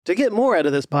To get more out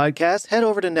of this podcast, head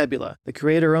over to Nebula, the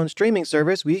creator-owned streaming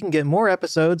service where you can get more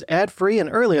episodes ad-free and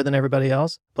earlier than everybody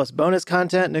else, plus bonus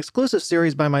content and exclusive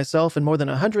series by myself and more than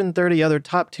 130 other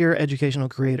top-tier educational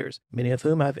creators, many of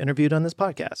whom I've interviewed on this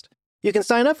podcast. You can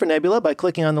sign up for Nebula by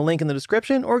clicking on the link in the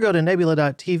description or go to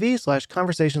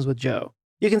nebula.tv/conversationswithjoe.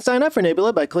 You can sign up for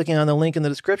Nebula by clicking on the link in the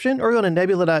description or go to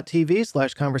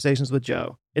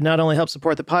nebula.tv/conversationswithjoe. It not only helps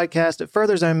support the podcast, it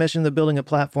furthers our mission of building a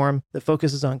platform that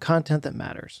focuses on content that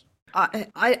matters.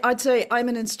 I'd say I'm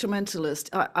an instrumentalist.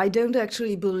 I don't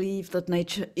actually believe that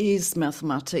nature is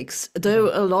mathematics, though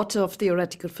a lot of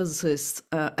theoretical physicists,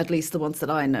 at least the ones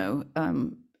that I know,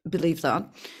 believe that.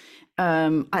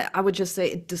 I would just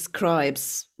say it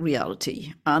describes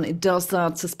reality, and it does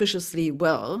that suspiciously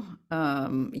well,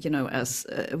 as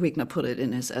Wigner put it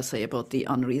in his essay about the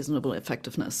unreasonable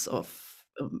effectiveness of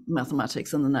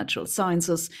mathematics and the natural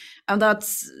sciences. And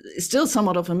that's still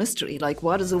somewhat of a mystery. Like,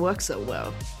 why does it work so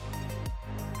well?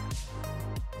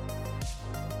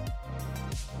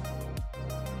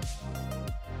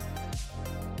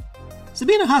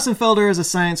 Sabine Hossenfelder is a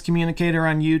science communicator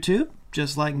on YouTube,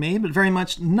 just like me, but very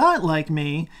much not like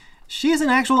me. She is an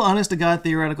actual honest-to-God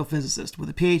theoretical physicist with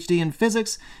a PhD in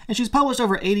physics, and she's published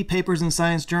over 80 papers in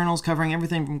science journals covering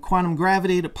everything from quantum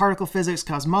gravity to particle physics,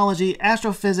 cosmology,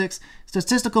 astrophysics,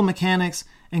 statistical mechanics,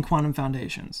 and quantum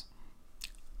foundations.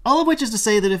 All of which is to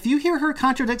say that if you hear her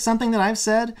contradict something that I've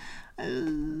said,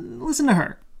 listen to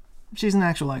her. She's an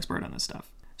actual expert on this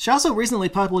stuff. She also recently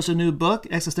published a new book,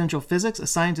 Existential Physics, A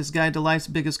Scientist's Guide to Life's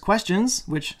Biggest Questions,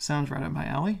 which sounds right up my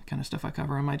alley, kind of stuff I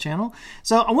cover on my channel.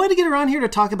 So I wanted to get her on here to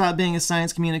talk about being a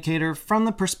science communicator from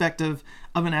the perspective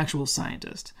of an actual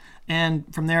scientist.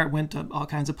 And from there, it went to all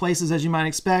kinds of places, as you might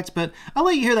expect, but I'll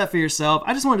let you hear that for yourself.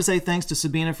 I just wanted to say thanks to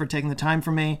Sabine for taking the time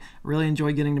for me. Really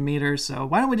enjoyed getting to meet her, so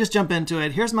why don't we just jump into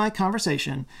it? Here's my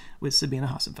conversation with Sabine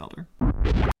Hossenfelder.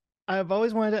 I've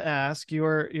always wanted to ask,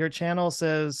 your channel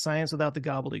says science without the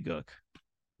gobbledygook.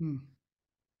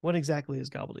 What exactly is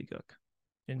gobbledygook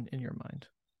in your mind?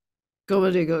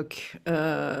 Gobbledygook,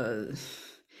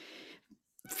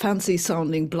 fancy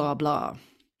sounding blah blah.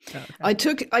 Okay.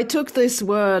 I took this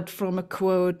word from a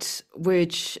quote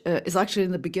which is actually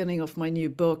in the beginning of my new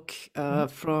book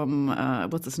from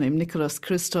what's his name, Nicholas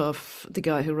Kristof, the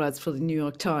guy who writes for the New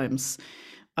York Times.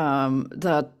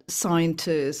 That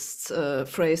scientists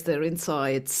phrase their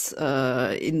insights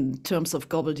in terms of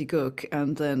gobbledygook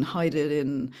and then hide it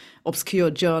in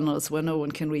obscure journals where no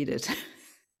one can read it.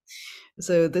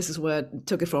 So this is where I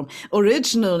took it from.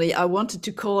 Originally, I wanted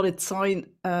to call it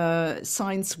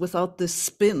science without the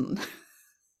spin.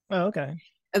 Oh, okay.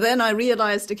 And then I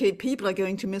realized, okay, people are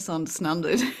going to misunderstand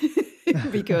it.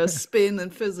 Because spin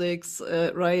and physics,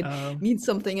 means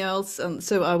something else, and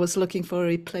so I was looking for a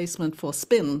replacement for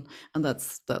spin, and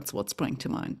that's what sprang to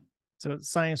mind. So it's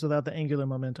science without the angular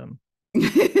momentum.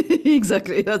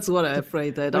 Exactly, that's what I'm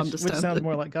afraid they'd understand. Which sounds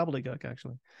more like gobbledygook,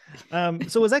 actually.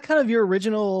 So was that kind of your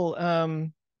original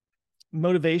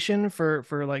motivation for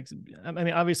like? I mean,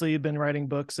 obviously you've been writing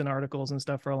books and articles and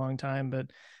stuff for a long time, but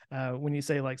when you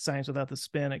say like science without the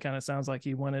spin, it kind of sounds like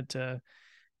you wanted to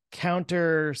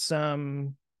counter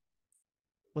some,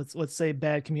 let's say,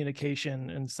 bad communication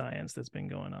in science that's been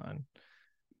going on.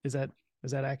 Is that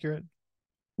accurate?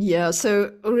 Yeah,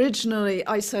 so originally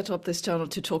I set up this channel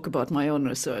to talk about my own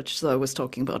research. So I was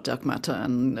talking about dark matter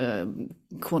and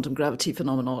quantum gravity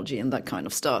phenomenology and that kind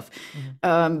of stuff.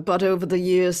 But over the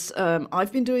years,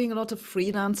 I've been doing a lot of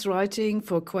freelance writing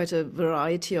for quite a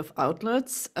variety of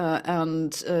outlets.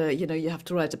 You have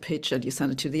to write a pitch and you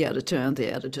send it to the editor, and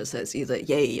the editor says either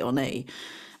yay or nay.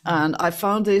 And I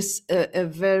found this a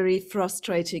very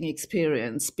frustrating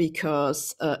experience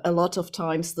because a lot of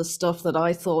times the stuff that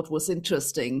I thought was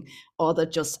interesting or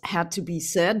that just had to be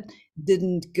said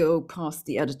didn't go past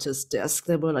the editor's desk.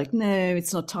 They were like, no,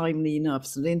 it's not timely enough,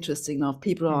 it's not interesting enough,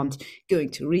 people aren't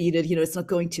going to read it, it's not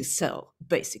going to sell,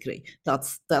 basically.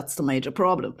 That's the major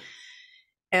problem.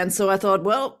 And so I thought,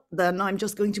 well, then I'm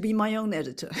just going to be my own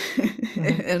editor.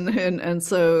 And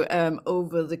so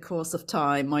over the course of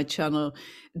time, my channel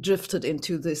drifted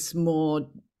into this more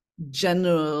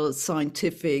general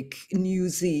scientific,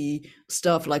 newsy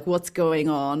stuff, like what's going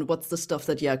on, what's the stuff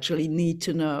that you actually need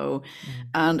to know.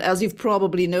 And as you've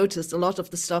probably noticed, a lot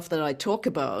of the stuff that I talk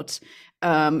about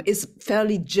is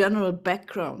fairly general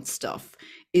background stuff.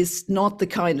 Is not the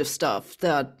kind of stuff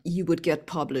that you would get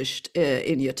published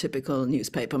in your typical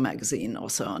newspaper, magazine, or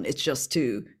so on. It's just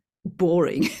too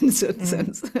boring in a certain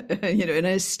sense, and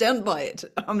I stand by it.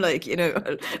 I'm like,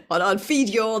 I'll feed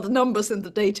you all the numbers and the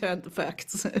data and the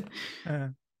facts.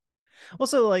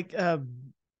 Also, like,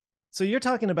 So you're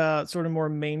talking about sort of more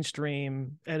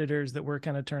mainstream editors that were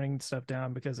kind of turning stuff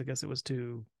down because I guess it was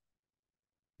too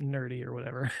nerdy or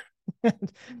whatever.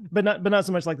 but not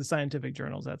so much like the scientific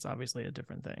journals. That's obviously a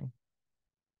different thing.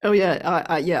 Oh yeah,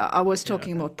 I was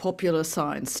talking about popular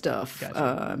science stuff.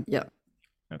 Gotcha. Yeah.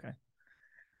 Okay.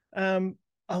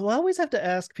 I'll always have to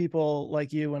ask people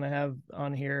like you when I have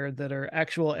on here that are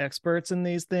actual experts in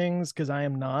these things, because I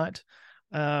am not.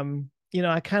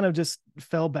 I kind of just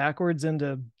fell backwards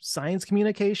into science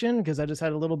communication because I just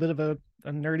had a little bit of a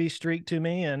nerdy streak to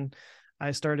me, and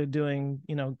I started doing,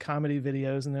 comedy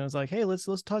videos, and then it was like, hey, let's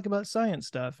talk about science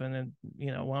stuff, and then,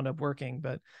 wound up working.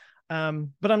 But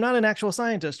I'm not an actual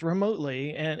scientist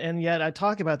remotely, and yet I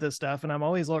talk about this stuff, and I'm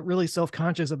always really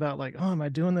self-conscious about like, oh, am I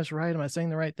doing this right? Am I saying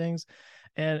the right things?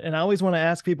 And I always want to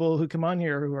ask people who come on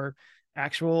here who are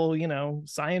actual,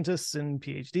 scientists and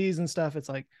PhDs and stuff. It's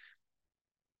like,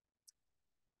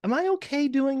 am I okay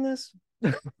doing this?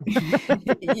 You're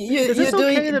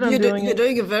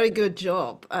doing a very good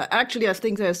job. Actually, I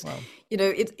think there's,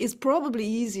 it's probably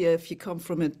easier if you come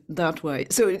from it that way.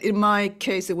 So in my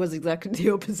case, it was exactly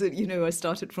the opposite. I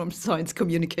started from science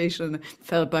communication and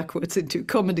fell backwards into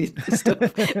comedy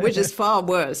stuff, which is far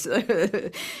worse.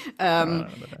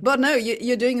 But no,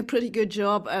 you're doing a pretty good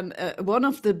job. And one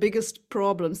of the biggest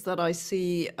problems that I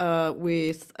see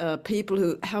with people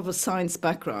who have a science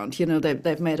background,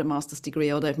 they've made a master's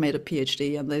degree or they've made a PhD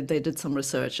and they did some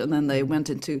research and then they went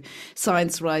into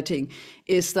science writing,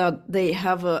 is that they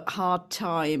have a hard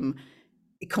time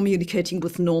communicating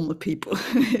with normal people.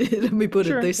 Let me put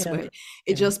it this way.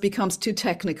 It just becomes too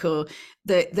technical.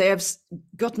 They have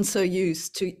gotten so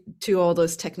used to all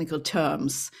those technical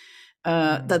terms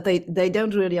that they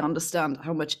don't really understand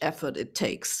how much effort it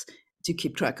takes to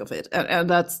keep track of it. And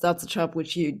that's a trap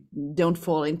which you don't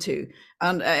fall into.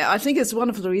 And I think it's one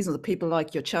of the reasons that people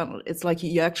like your channel. It's like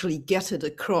you actually get it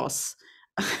across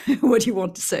what you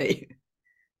want to say.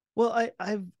 Well,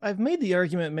 I've made the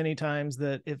argument many times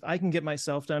that if I can get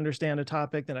myself to understand a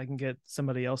topic, then I can get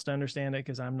somebody else to understand it,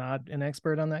 because I'm not an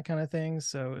expert on that kind of thing.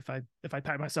 So if I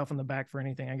pat myself on the back for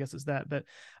anything, I guess it's that. But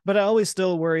I always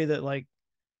still worry that like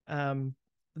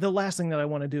the last thing that I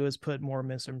want to do is put more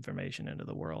misinformation into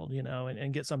the world,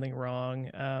 and get something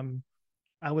wrong.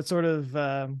 I would sort of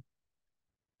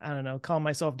I don't know, calm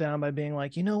myself down by being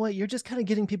like, you know what, you're just kind of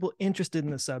getting people interested in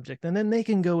the subject, and then they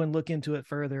can go and look into it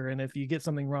further. And if you get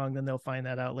something wrong, then they'll find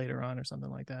that out later on or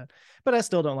something like that. But I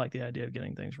still don't like the idea of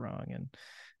getting things wrong. And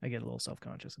I get a little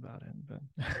self-conscious about it, but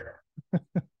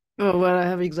Oh, well, I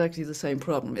have exactly the same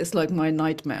problem. It's like my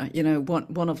nightmare.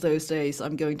 One of those days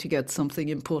I'm going to get something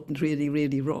important really,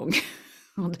 really wrong.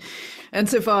 And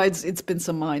so far it's been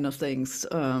some minor things.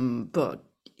 But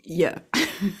yeah,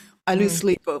 I lose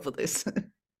sleep over this.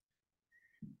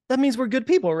 That means we're good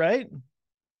people, right?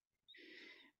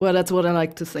 Well, that's what I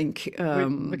like to think.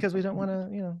 Because we don't want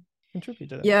to, contribute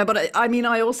to that. Yeah, but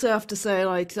I also have to say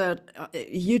like that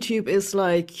YouTube is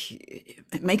like,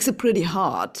 it makes it pretty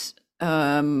hard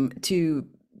to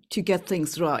get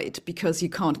things right, because you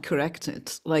can't correct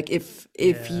it. Like if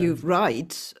you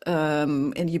write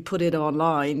and you put it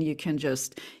online, you can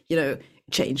just,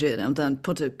 change it and then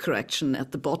put a correction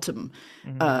at the bottom.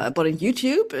 But in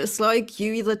YouTube, it's like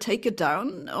you either take it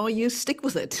down or you stick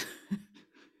with it.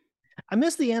 I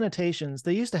miss the annotations.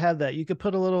 They used to have that. You could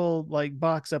put a little like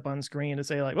box up on screen to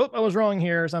say like, "Oh, I was wrong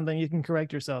here" or something. You can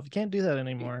correct yourself. You can't do that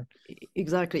anymore.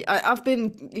 Exactly. I've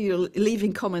been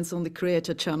leaving comments on the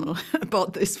creator channel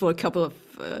about this for a couple of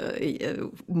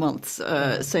months,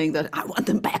 saying that I want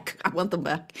them back. I want them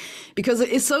back, because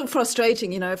it's so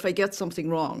frustrating. If I get something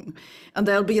wrong, and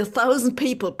there'll be 1,000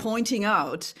 people pointing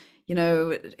out.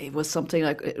 It was something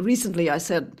like recently I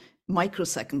said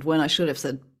microsecond when I should have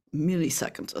said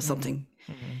millisecond or something.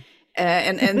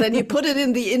 And then you put it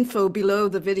in the info below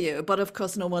the video, but of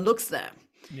course no one looks there.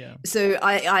 Yeah. So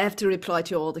I have to reply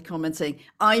to all the comments saying,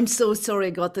 I'm so sorry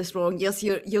I got this wrong. Yes,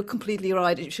 you're completely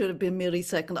right. It should have been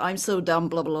millisecond. I'm so dumb,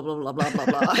 blah, blah, blah, blah, blah, blah,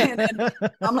 blah. And then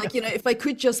I'm like, if I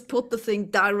could just put the thing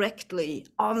directly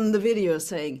on the video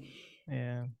saying,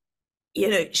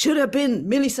 should have been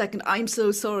millisecond. I'm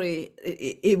so sorry.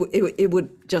 It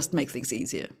would just make things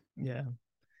easier. Yeah.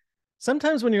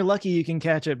 Sometimes when you're lucky, you can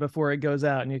catch it before it goes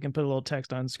out and you can put a little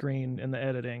text on screen in the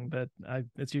editing, but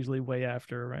it's usually way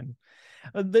after. And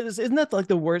isn't that like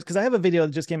the worst? Because I have a video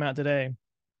that just came out today.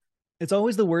 It's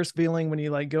always the worst feeling when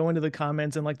you like go into the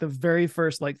comments and like the very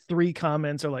first like 3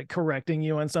 comments are like correcting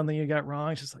you on something you got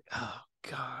wrong. It's just like, oh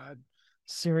God,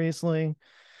 seriously?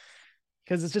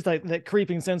 Because it's just like that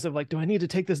creeping sense of like, do I need to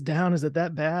take this down? Is it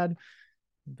that bad?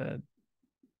 But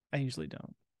I usually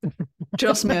don't.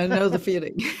 Trust me, I know the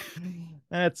feeling.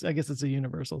 I guess it's a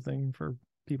universal thing for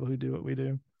people who do what we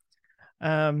do.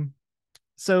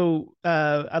 So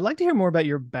I'd like to hear more about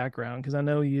your background, because I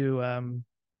know you,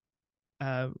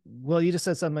 well, you just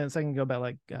said something a second ago about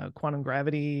like quantum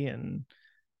gravity, and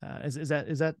is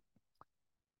that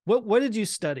what did you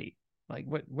study? Like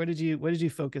what did you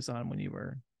focus on when you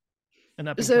were an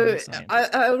up and coming scientist?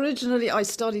 I originally I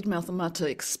studied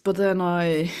mathematics, but then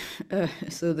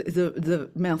so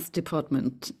the math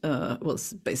department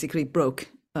was basically broke.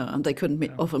 And they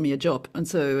couldn't offer me a job. And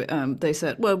so they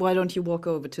said, well, why don't you walk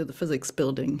over to the physics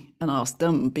building and ask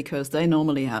them, because they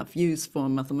normally have use for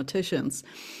mathematicians.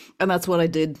 And that's what I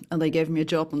did. And they gave me a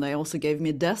job, and they also gave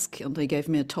me a desk, and they gave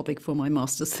me a topic for my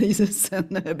master's thesis.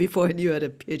 And before I knew, I had a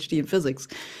PhD in physics.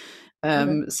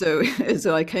 So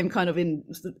I came kind of in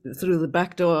through the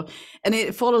back door, and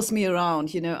it follows me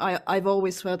around. I've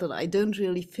always felt that I don't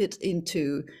really fit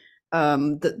into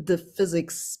the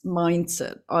physics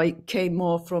mindset. I came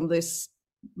more from this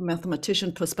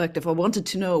mathematician perspective. I wanted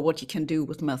to know what you can do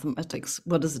with mathematics.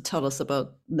 What does it tell us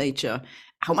about nature?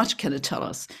 How much can it tell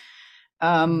us?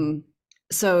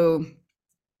 So,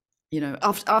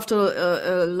 after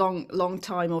a long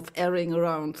time of erring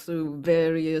around through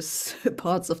various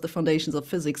parts of the foundations of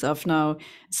physics, I've now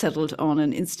settled on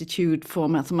an Institute for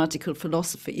Mathematical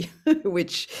Philosophy,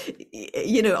 which,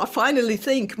 I finally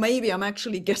think maybe I'm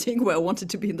actually getting where I wanted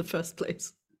to be in the first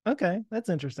place. Okay, that's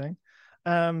interesting.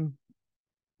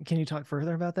 Can you talk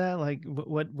further about that? Like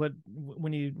what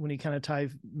when you kind of tie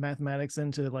mathematics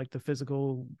into like the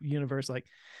physical universe, like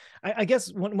I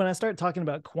guess when I start talking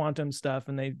about quantum stuff,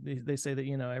 and they say that,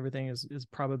 everything is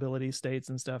probability states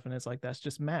and stuff, and it's like, that's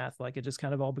just math. Like it just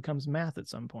kind of all becomes math at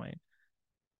some point.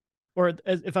 Or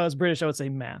if I was British, I would say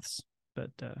maths, but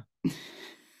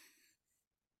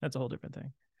that's a whole different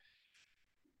thing.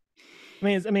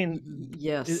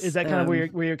 Yes. Is that kind of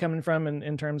where you're coming from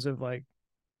in terms of like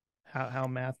how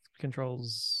math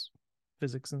controls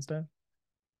physics and stuff?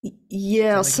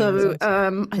 Yeah, so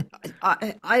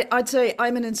I'd say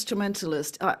I'm an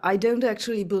instrumentalist. I don't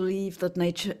actually believe that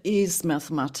nature is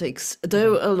mathematics,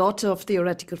 though a lot of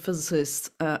theoretical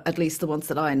physicists, at least the ones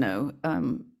that I know,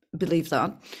 believe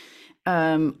that.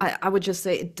 I would just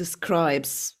say it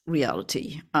describes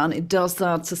reality, and it does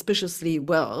that suspiciously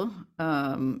well,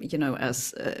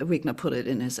 as Wigner put it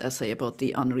in his essay about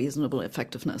the unreasonable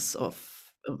effectiveness of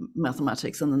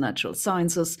mathematics and the natural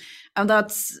sciences. And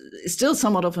that's still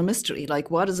somewhat of a mystery. Like,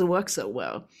 why does it work so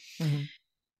well?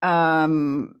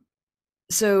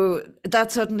 So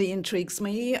that certainly intrigues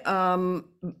me.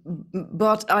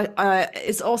 But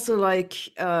it's also like,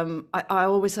 I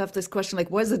always have this question, like,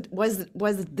 why is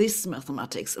it this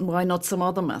mathematics, and why not some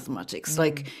other mathematics?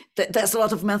 Like, there's a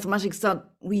lot of mathematics that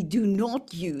we do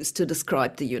not use to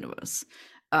describe the universe.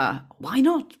 Why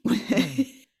not?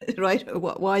 Right?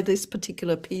 Why this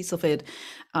particular piece of it?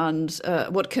 And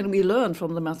what can we learn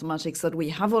from the mathematics that we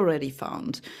have already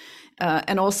found?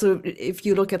 And also, if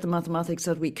you look at the mathematics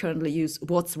that we currently use,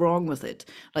 what's wrong with it?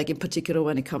 Like in particular,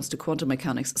 when it comes to quantum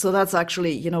mechanics. So that's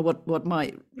actually, what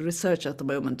my research at the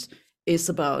moment is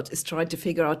about, is trying to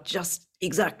figure out just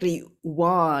exactly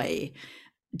why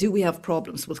do we have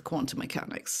problems with quantum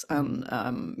mechanics? And,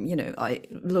 I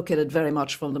look at it very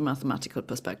much from the mathematical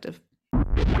perspective.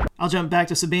 I'll jump back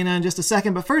to Sabine in just a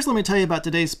second, but first let me tell you about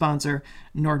today's sponsor,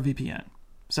 NordVPN.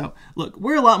 So, look,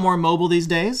 we're a lot more mobile these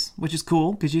days, which is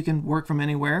cool because you can work from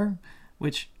anywhere,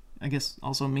 which I guess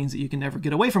also means that you can never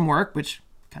get away from work, which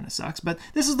kind of sucks, but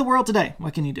this is the world today.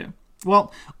 What can you do?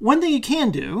 Well, one thing you can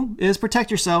do is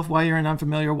protect yourself while you're in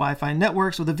unfamiliar Wi-Fi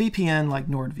networks with a VPN like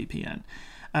NordVPN.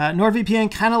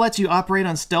 NordVPN kind of lets you operate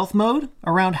on stealth mode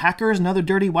around hackers and other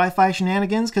dirty Wi-Fi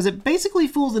shenanigans because it basically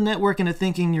fools the network into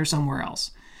thinking you're somewhere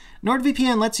else.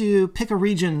 NordVPN lets you pick a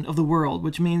region of the world,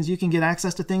 which means you can get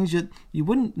access to things that you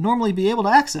wouldn't normally be able to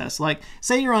access. Like,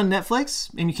 say you're on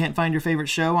Netflix and you can't find your favorite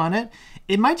show on it.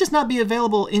 It might just not be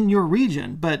available in your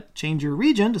region, but change your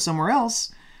region to somewhere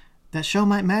else, that show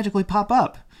might magically pop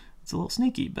up. It's a little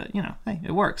sneaky, but hey,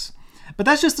 it works. But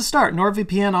that's just the start.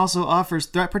 NordVPN also offers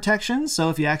threat protection,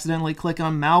 so if you accidentally click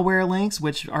on malware links,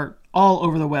 which are all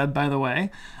over the web, by the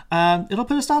way, it'll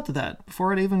put a stop to that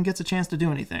before it even gets a chance to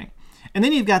do anything. And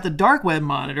then you've got the dark web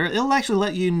monitor. It'll actually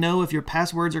let you know if your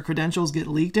passwords or credentials get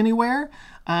leaked anywhere.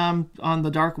 on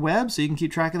the dark web, so you can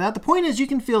keep track of that. The point is you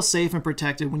can feel safe and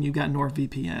protected when you've got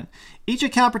NordVPN. Each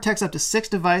account protects up to 6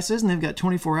 devices, and they've got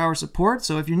 24-hour support.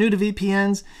 So if you're new to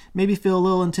VPNs, maybe feel a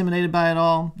little intimidated by it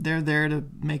all, they're there to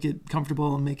make it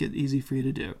comfortable and make it easy for you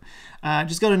to do.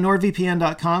 Just go to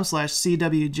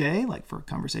nordvpn.com/CWJ, like for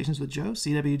Conversations with Joe,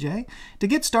 CWJ, to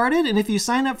get started. And if you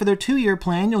sign up for their 2-year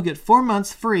plan, you'll get 4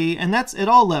 months free, and that's at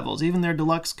all levels, even their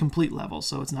deluxe complete level.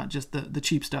 So it's not just the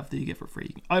cheap stuff that you get for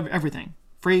free. Everything.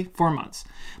 Free 4 months.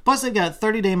 Plus, they've got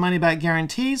 30-day money-back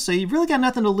guarantees, so you've really got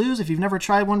nothing to lose. If you've never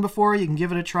tried one before, you can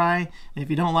give it a try. And if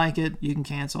you don't like it, you can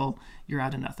cancel. You're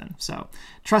out of nothing. So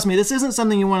trust me, this isn't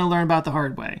something you want to learn about the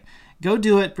hard way. Go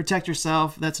do it. Protect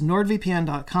yourself. That's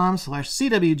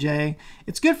nordvpn.com/CWJ.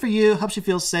 It's good for you, helps you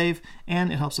feel safe,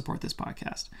 and it helps support this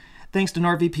podcast. Thanks to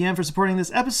NordVPN for supporting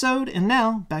this episode. And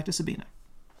now, back to Sabine.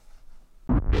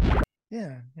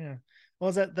 Yeah. Well,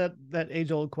 is that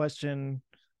age-old question,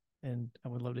 and I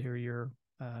would love to hear your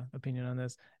opinion on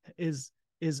this. Is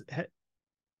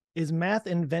math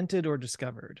invented or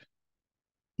discovered?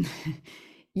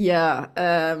 Yeah.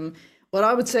 Well,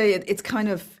 I would say it's kind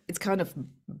of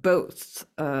both,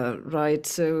 right?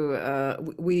 So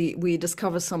we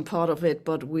discover some part of it,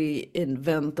 but we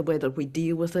invent the way that we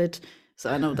deal with it.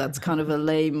 So I know that's kind of a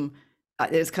lame.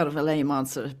 It's kind of a lame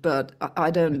answer, but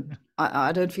I don't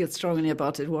feel strongly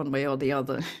about it one way or the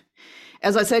other.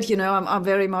 As I said, I'm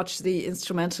very much the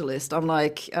instrumentalist. I'm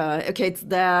like, okay, it's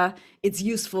there, it's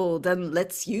useful, then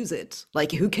let's use it.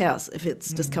 Like, who cares if it's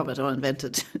discovered or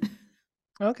invented?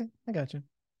 Okay, I got you.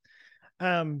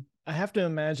 I have to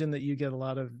imagine that you get a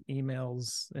lot of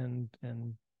emails and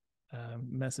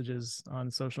messages on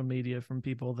social media from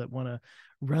people that want to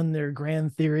run their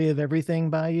grand theory of everything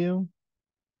by you.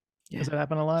 Yeah. Does that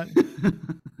happen a lot?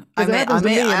 I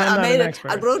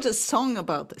wrote a song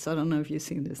about this. I don't know if you've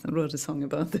seen this. I wrote a song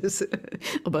about this,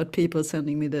 about people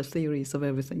sending me their theories of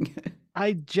everything.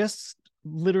 I just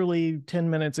literally 10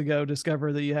 minutes ago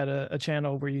discovered that you had a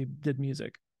channel where you did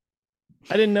music.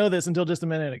 I didn't know this until just a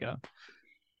minute ago.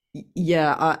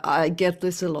 Yeah, I get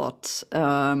this a lot.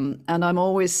 And I'm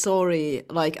always sorry.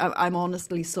 Like, I'm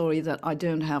honestly sorry that I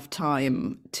don't have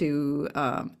time to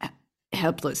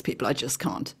help those people. I just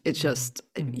can't. It's just,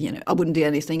 I wouldn't do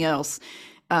anything else.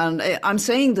 And I'm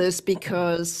saying this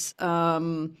because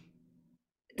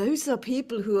those are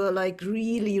people who are like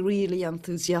really, really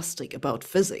enthusiastic about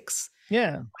physics.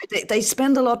 Yeah. They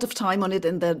spend a lot of time on it,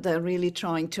 and they're really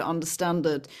trying to understand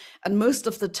it. And most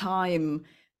of the time,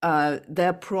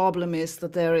 their problem is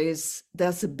that there's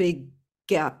a big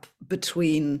gap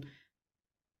between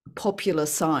popular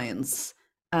science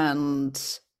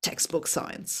and textbook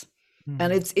science.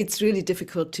 And it's really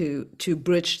difficult to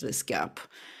bridge this gap.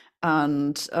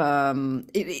 And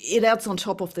it adds on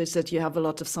top of this that you have a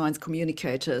lot of science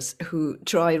communicators who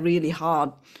try really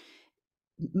hard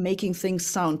making things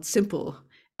sound simple,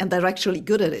 and they're actually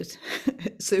good at it.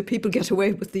 So people get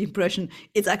away with the impression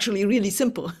it's actually really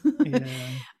simple. Yeah.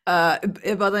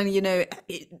 But then,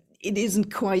 it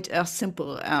isn't quite as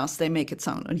simple as they make it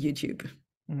sound on YouTube.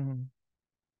 Mm-hmm.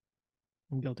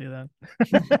 I'm guilty of that.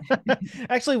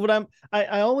 Actually,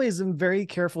 I always am very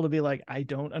careful to be like, I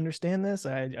don't understand this.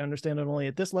 I understand it only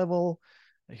at this level.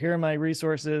 Here are my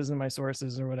resources and my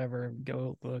sources or whatever.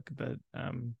 Go look. But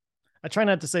I try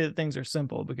not to say that things are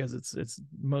simple, because it's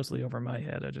mostly over my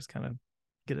head. I just kind of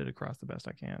get it across the best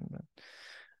I can. But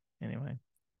anyway,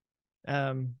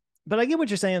 but I get what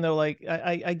you're saying though. Like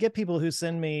I get people who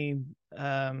send me,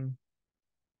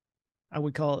 I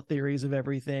would call it theories of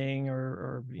everything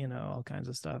or all kinds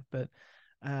of stuff. But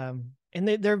and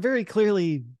they're very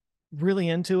clearly really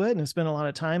into it and have spent a lot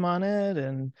of time on it,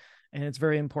 and it's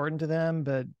very important to them.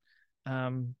 But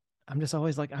I'm just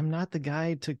always like, I'm not the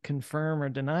guy to confirm or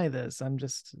deny this. I'm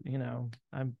just,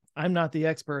 I'm not the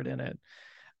expert in it.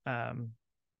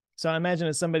 So I imagine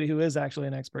as somebody who is actually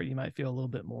an expert, you might feel a little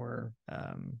bit more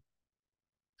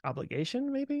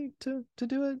obligation maybe to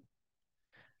do it.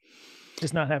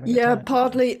 Just not having the time.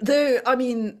 Partly. Though, I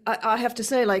mean, I have to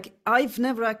say, like, I've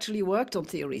never actually worked on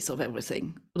theories of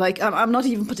everything. Like, I'm not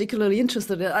even particularly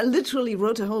interested in it. I literally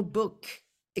wrote a whole book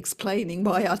explaining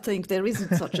why I think there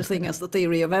isn't such a thing as the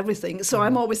theory of everything. So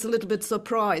I'm always a little bit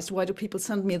surprised. Why do people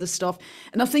send me this stuff?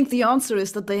 And I think the answer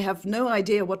is that they have no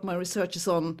idea what my research is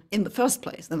on in the first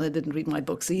place. And they didn't read my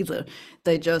books either.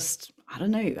 They just, I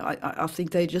don't know. I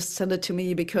think they just send it to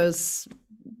me because,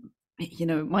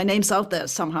 my name's out there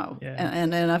somehow. Yeah.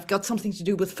 And I've got something to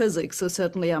do with physics. So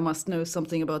certainly I must know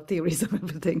something about theories of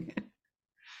everything.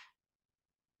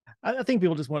 I think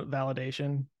people just want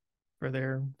validation for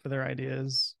their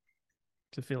ideas.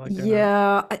 to feel like they're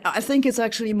Yeah, I think it's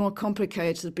actually more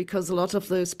complicated because a lot of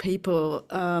those people,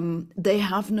 they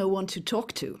have no one to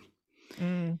talk to.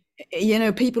 not? You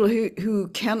know, people who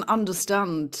can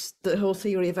understand the whole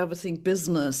theory of everything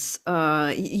business,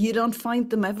 you don't find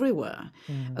them everywhere.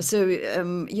 So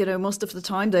you know, most of the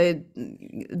time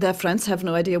their friends have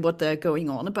no idea what they're going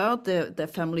on about. Their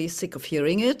family is sick of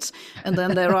hearing it, and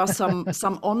then there are some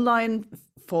online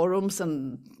forums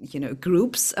and, you know,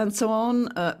 groups and so on,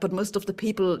 but most of the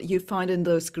people you find in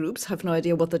those groups have no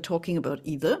idea what they're talking about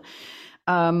either.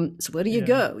 So where do you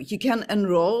go? You can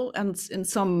enroll in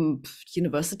some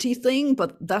university thing,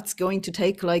 but that's going to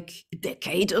take like a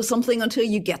decade or something until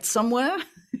you get somewhere.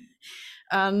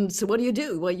 And so what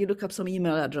do? Well, you look up some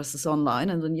email addresses online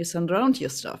and then you send around your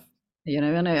stuff. You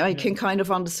know, and I can kind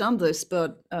of understand this,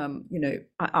 but you know,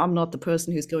 I'm not the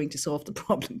person who's going to solve the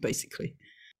problem, basically.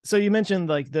 So you mentioned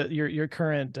like your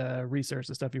current research,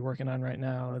 the stuff you're working on right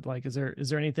now. Like, is there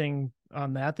anything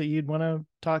on that you'd want to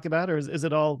talk about, or is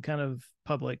it all kind of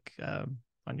public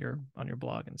on your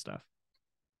blog and stuff?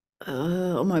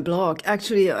 On my blog,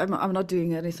 actually, I'm not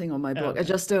doing anything on my blog. Okay. I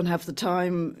just don't have the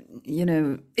time. You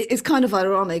know, it's kind of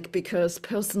ironic because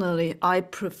personally, I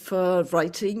prefer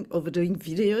writing over doing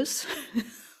videos,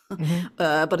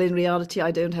 but in reality, I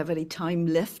don't have any time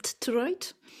left to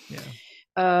write. Yeah.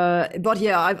 But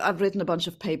yeah, I've written a bunch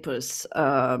of papers,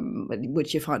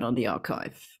 which you find on the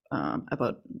archive,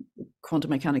 about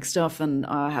quantum mechanics stuff, and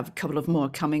I have a couple of more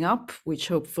coming up, which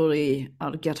hopefully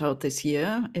I'll get out this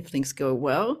year if things go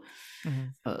well.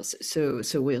 So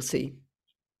we'll see.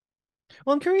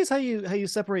 Well, I'm curious how you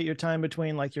separate your time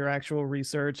between like your actual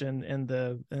research and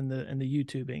the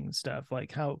YouTubing stuff.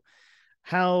 Like how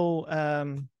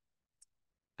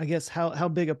I guess how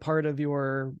big a part of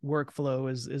your workflow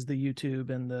is the YouTube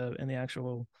and the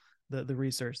actual the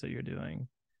research that you're doing?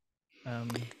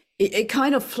 It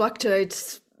kind of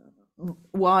fluctuates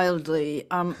wildly.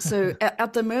 So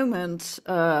at the moment,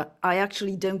 I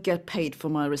actually don't get paid for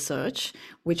my research,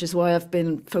 which is why I've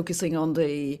been focusing on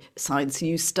the science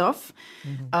news stuff.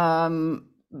 But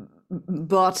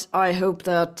I hope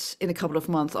that in a couple of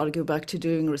months I'll go back to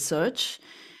doing research.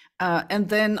 And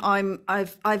then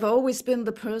I've always been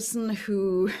the person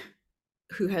who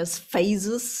has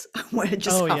phases where I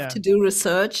just have to do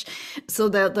research. So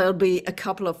there'll be a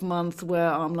couple of months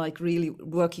where I'm like really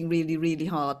working really, really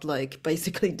hard, like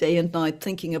basically day and night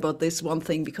thinking about this one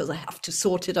thing because I have to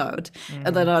sort it out.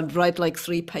 And then I'd write like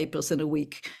 3 papers in a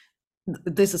week.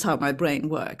 This is how my brain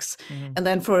works. And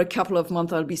then for a couple of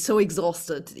months, I'll be so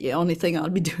exhausted. The only thing I'll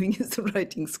be doing is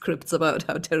writing scripts about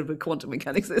how terrible quantum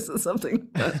mechanics is or something.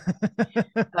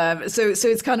 But, so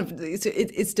it's kind of,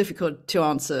 it's difficult to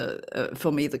answer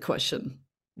for me, the question.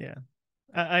 Yeah.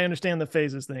 I understand the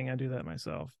phases thing. I do that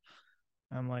myself.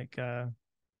 I'm like, I'm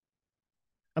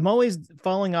always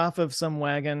falling off of some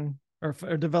wagon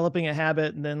or developing a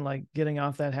habit and then like getting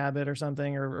off that habit or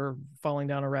something, or falling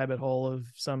down a rabbit hole of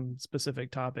some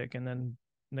specific topic. And then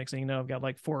next thing you know, I've got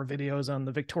like 4 videos on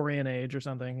the Victorian age or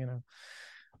something, you know.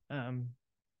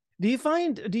 Do you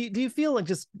feel like,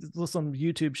 just some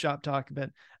YouTube shop talk,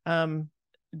 but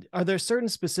are there certain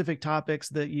specific topics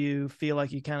that you feel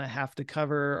like you kind of have to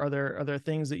cover? Are there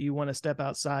things that you want to step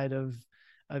outside of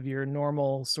your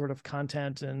normal sort of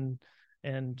content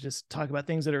and just talk about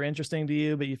things that are interesting to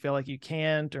you, but you feel like you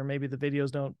can't, or maybe the videos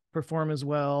don't perform as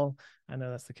well? I know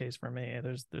that's the case for me.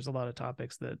 There's a lot of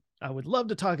topics that I would love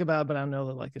to talk about, but I know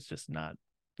that like it's just not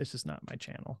my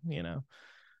channel, you know?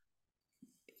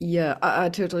 Yeah, I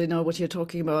totally know what you're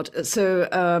talking about. So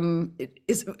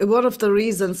it's one of the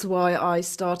reasons why I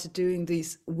started doing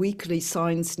these weekly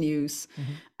science news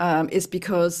is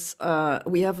because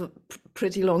we have a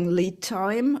pretty long lead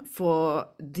time for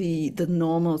the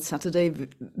normal Saturday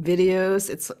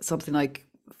videos. It's something like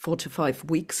 4 to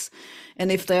 5 weeks.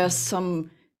 And if there's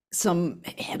some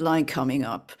headline coming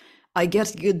up, I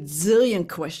get a gazillion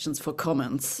questions for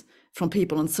comments from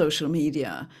people on social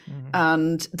media,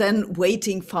 and then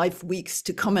waiting 5 weeks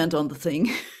to comment on the thing.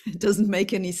 It doesn't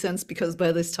make any sense because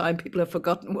by this time people have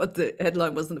forgotten what the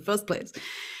headline was in the first place.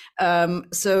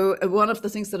 So one of the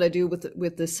things that I do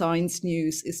with the science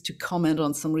news is to comment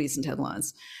on some recent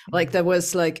headlines. Like there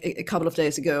was like a couple of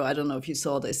days ago, I don't know if you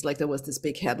saw this, like there was this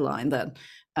big headline that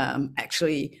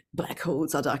actually black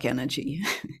holes are dark energy.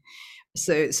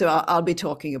 So I'll be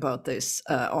talking about this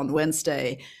on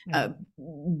Wednesday,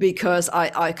 because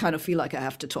I kind of feel like I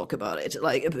have to talk about it.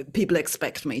 Like, people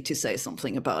expect me to say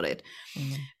something about it.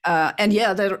 And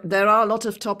yeah, there are a lot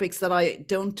of topics that I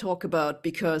don't talk about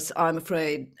because I'm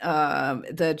afraid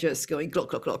they're just going glock,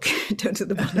 glock, glock down to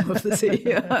the bottom of the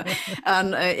sea.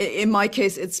 And in my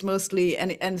case, it's mostly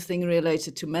anything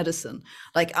related to medicine.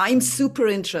 Like, I'm super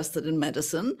interested in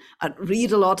medicine. I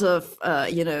read a lot of,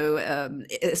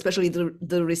 especially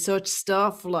the research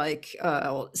stuff, like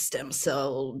stem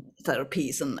cell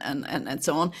therapies and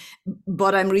so on.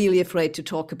 But I'm really afraid to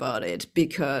talk about it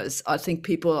because I think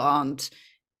people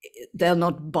they'll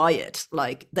not buy it.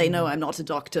 Like, they know I'm not a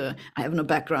doctor, I have no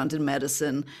background in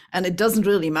medicine, and it doesn't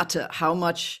really matter how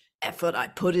much effort I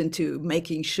put into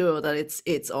making sure that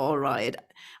it's all right.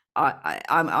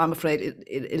 I'm afraid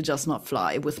it'll just not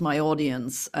fly with my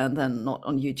audience, and then not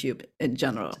on YouTube in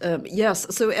general. Yes,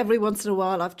 so every once in a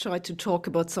while I've tried to talk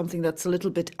about something that's a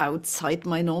little bit outside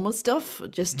my normal stuff,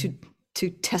 just to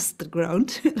test the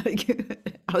ground.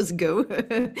 Like, how's it go?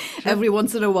 Sure. Every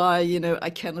once in a while, I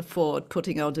can afford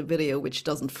putting out a video which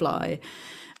doesn't fly.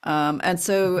 And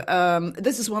so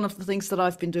this is one of the things that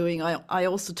I've been doing. I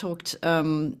also talked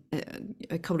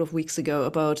a couple of weeks ago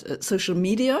about social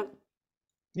media.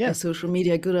 Yeah, social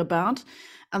media, good or bad,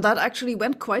 and that actually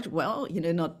went quite well.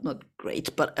 Not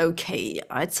great, but okay,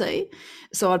 I'd say.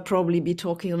 So I'd probably be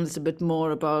talking a little bit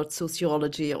more about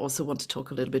sociology. I also want to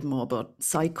talk a little bit more about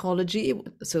psychology,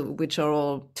 which are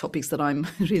all topics that I'm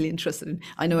really interested in.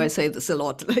 I know I say this a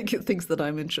lot, like things that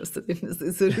I'm interested in.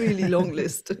 It's a really long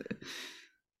list.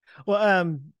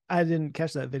 Well, I didn't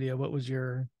catch that video. What was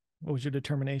your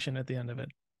determination at the end of it?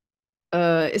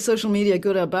 Is social media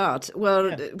good or bad?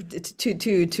 Well,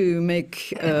 to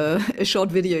make a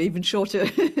short video even shorter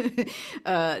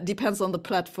depends on the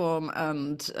platform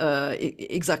and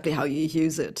exactly how you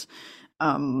use it.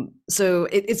 So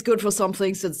it's good for some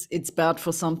things, it's bad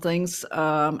for some things,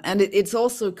 and it's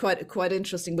also quite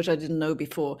interesting, which I didn't know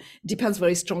before. It depends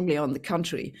very strongly on the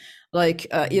country. Like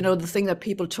the thing that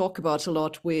people talk about a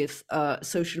lot with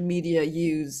social media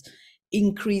use,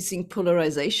 increasing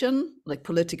polarization, like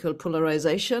political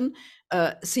polarization,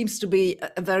 seems to be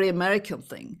a very American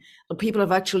thing. People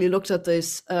have actually looked at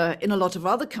this in a lot of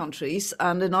other countries,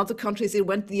 and in other countries it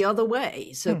went the other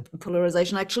way. So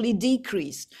polarization actually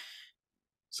decreased.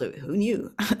 So who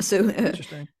knew? So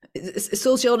Interesting.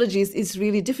 Sociology is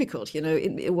really difficult.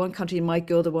 In one country it might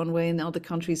go the one way, in other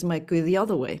countries it might go the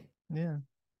other way. Yeah.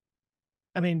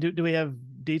 I mean, do we have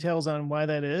details on why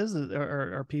that is?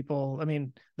 Or are people, I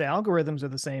mean, the algorithms are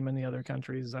the same in the other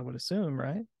countries, I would assume,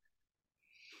 right?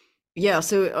 Yeah,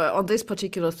 so on this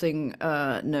particular thing,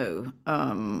 no.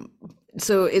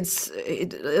 So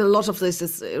a lot of this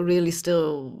is really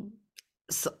still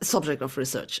subject of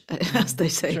research, as they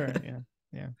say. Sure,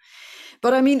 yeah.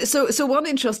 But I mean, so one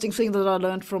interesting thing that I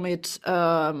learned from it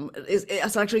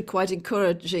is actually quite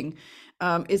encouraging.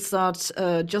 Is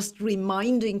that just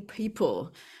reminding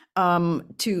people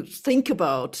to think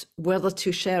about whether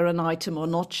to share an item or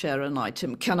not share an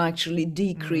item can actually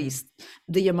decrease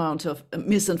the amount of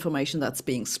misinformation that's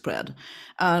being spread.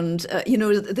 And,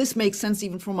 this makes sense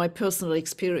even from my personal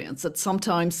experience, that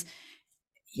sometimes,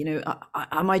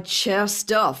 I might share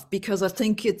stuff because I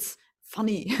think it's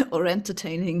funny or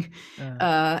entertaining,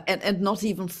 and not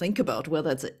even think about whether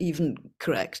it's even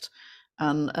correct.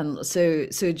 And so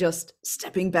just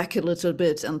stepping back a little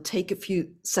bit and take a few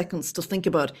seconds to think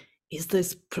about, is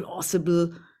this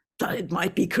plausible that it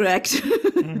might be correct?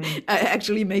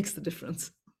 Actually makes the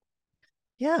difference.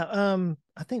 Yeah.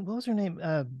 I think, what was her name?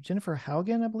 Jennifer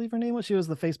Haugen, I believe her name was. She was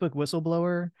the Facebook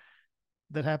whistleblower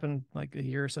that happened like a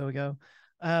year or so ago.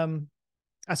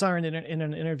 I saw her in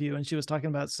an interview, and she was talking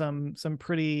about some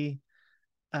pretty,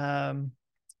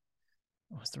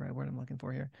 what's the right word I'm looking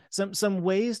for here? Some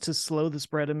ways to slow the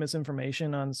spread of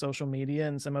misinformation on social media,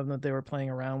 and some of them that they were playing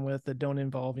around with that don't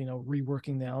involve,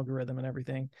 reworking the algorithm and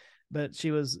everything. But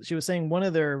she was saying one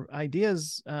of their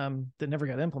ideas that never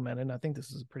got implemented, and I think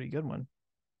this is a pretty good one,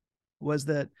 was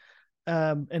that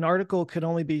an article could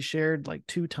only be shared like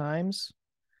 2 times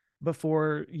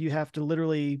before you have to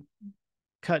literally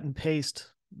cut and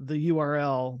paste the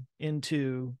URL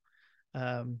into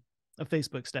a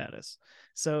Facebook status.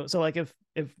 So like if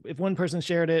one person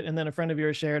shared it and then a friend of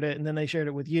yours shared it and then they shared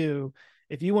it with you,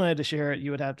 if you wanted to share it,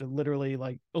 you would have to literally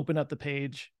like open up the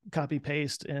page, copy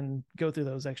paste, and go through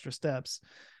those extra steps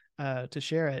to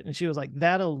share it. And she was like,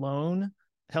 that alone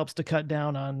helps to cut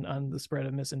down on the spread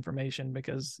of misinformation,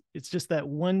 because it's just that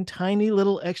one tiny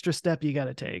little extra step you got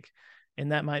to take.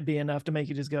 And that might be enough to make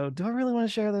you just go, do I really want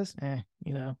to share this?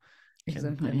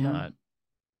 Exactly, and not.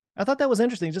 I thought that was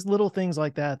interesting. Just little things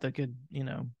like that that could,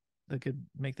 that could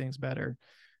make things better.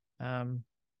 Um,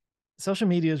 Social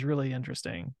media is really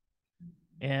interesting,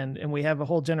 and we have a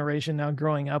whole generation now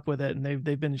growing up with it, and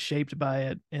they've been shaped by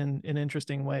it in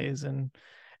interesting ways. And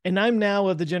I'm now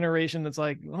of the generation that's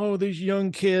like, oh, these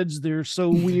young kids, they're so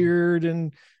weird,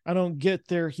 and I don't get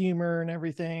their humor and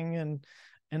everything. And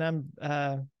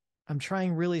I'm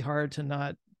trying really hard to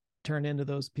not turn into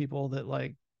those people that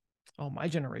like, oh, my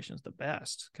generation's the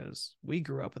best because we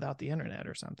grew up without the internet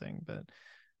or something. But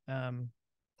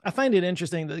I find it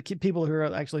interesting that people who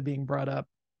are actually being brought up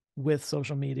with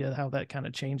social media, how that kind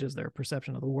of changes their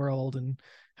perception of the world and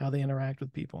how they interact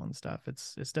with people and stuff.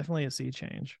 It's definitely a sea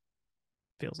change,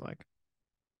 feels like.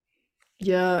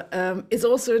 Yeah, it's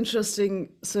also interesting.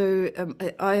 So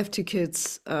I have two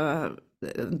kids. They're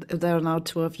now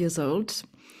 12 years old.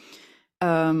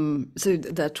 So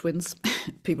they're twins.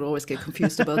 People always get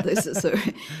confused about this. So,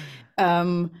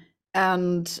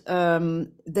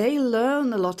 they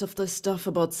learn a lot of the stuff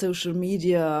about social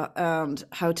media and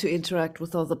how to interact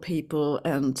with other people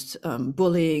and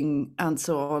bullying and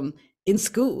so on in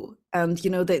school. And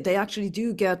they actually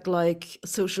do get like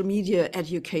social media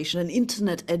education and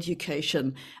internet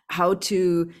education, how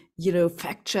to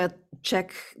fact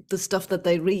check the stuff that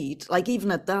they read, like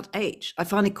even at that age. I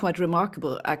find it quite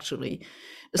remarkable, actually.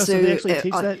 Oh, so they actually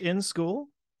teach that in school?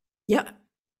 Yeah.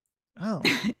 Oh,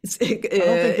 I don't think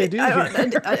they do.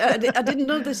 I didn't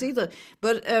know this either,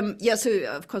 but yeah. So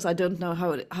of course I don't know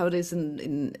how it is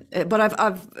but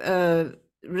I've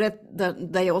read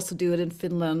that they also do it in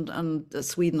Finland and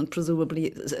Sweden and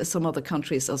presumably some other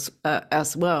countries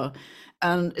as well.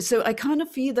 And so I kind of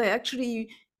feel they actually,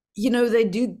 they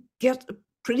do get a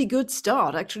pretty good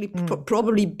start, actually,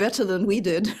 probably better than we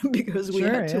did because we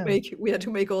had to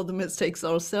make all the mistakes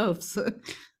ourselves.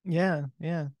 Yeah.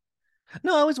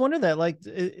 No, I always wonder that, like,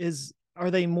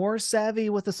 are they more savvy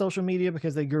with the social media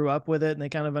because they grew up with it and they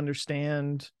kind of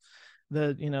understand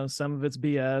that, some of it's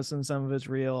BS and some of it's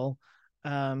real?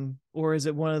 Or is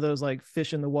it one of those like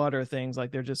fish in the water things,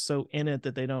 like they're just so in it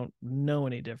that they don't know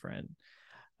any different?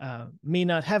 Me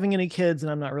not having any kids, and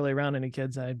I'm not really around any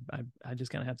kids, I just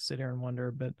kind of have to sit here and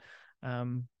wonder. But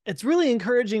it's really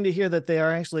encouraging to hear that they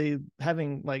are actually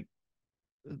having like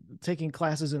taking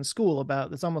classes in school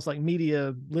about, it's almost like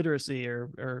media literacy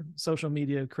or social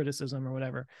media criticism or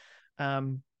whatever.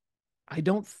 I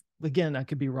don't, again, I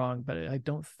could be wrong, but I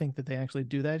don't think that they actually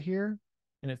do that here.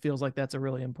 And it feels like that's a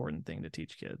really important thing to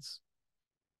teach kids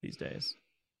these days.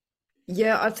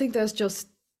 Yeah, I think there's just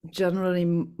generally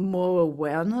more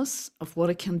awareness of what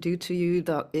it can do to you,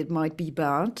 that it might be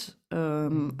bad.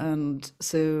 And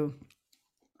so,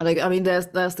 like, I mean, there's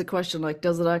the question, like,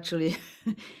 does it actually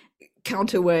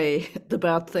counterweigh the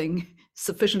bad thing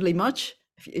sufficiently much?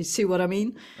 If you see what I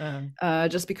mean?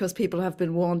 Just because people have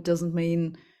been warned doesn't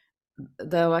mean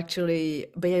they'll actually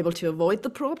be able to avoid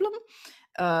the problem.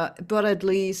 But at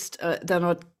least they're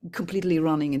not completely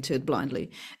running into it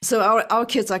blindly. So our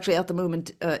kids actually at the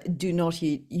moment do not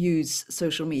use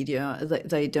social media.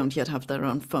 They don't yet have their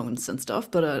own phones and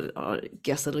stuff, but I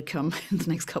guess it'll come in the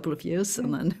next couple of years,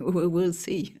 and then we'll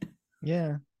see.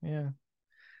 Yeah.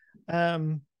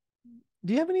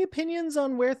 Do you have any opinions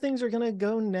on where things are going to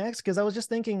go next? Because I was just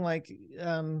thinking, like,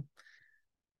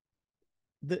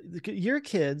 your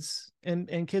kids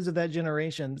and kids of that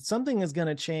generation, something is going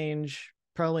to change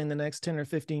probably in the next 10 or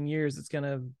 15 years. That's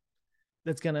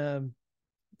going to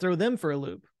throw them for a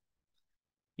loop,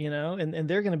 and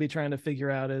they're going to be trying to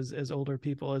figure out as older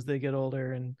people, as they get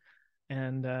older. And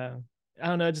I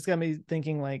don't know, it just got me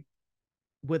thinking, like,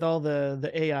 with all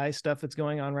the AI stuff that's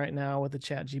going on right now with the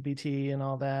Chat GPT and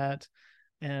all that.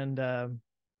 And I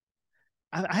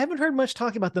haven't heard much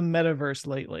talk about the metaverse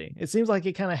lately. It seems like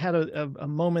it kind of had a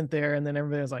moment there, and then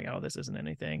everybody was like, oh, this isn't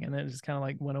anything. And then it just kind of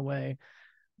like went away.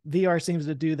 VR seems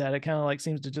to do that. It kind of like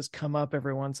seems to just come up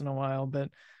every once in a while. But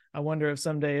I wonder if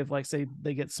someday, if like, say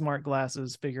they get smart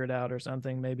glasses figured out or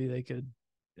something, maybe they could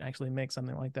actually make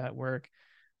something like that work.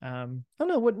 I don't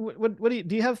know. What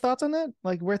do you have thoughts on that?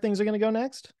 Like, where things are going to go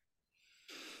next?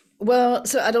 Well,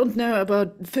 so I don't know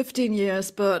about 15 years,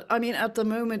 but I mean, at the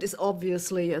moment, it's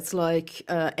like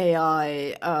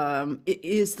AI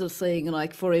is the thing,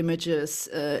 like for images,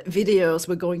 videos.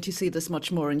 We're going to see this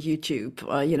much more on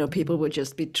YouTube. People will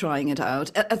just be trying it out.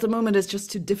 At the moment, it's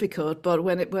just too difficult. But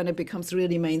when it becomes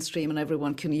really mainstream and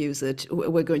everyone can use it,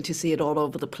 we're going to see it all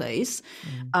over the place,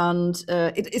 and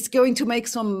it's going to make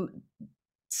some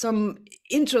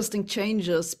interesting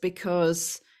changes,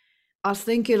 because I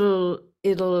think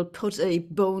it'll put a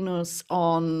bonus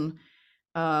on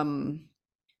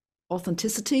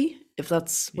authenticity, if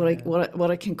that's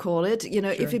what I can call it. Sure.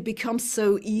 If it becomes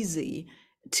so easy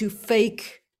to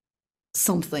fake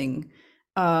something.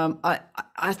 I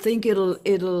think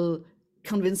it'll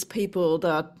convince people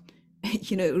that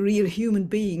a real human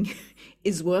being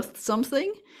is worth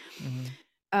something.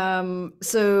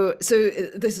 So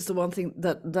this is the one thing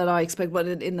that I expect, but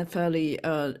in a fairly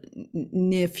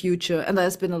near future. And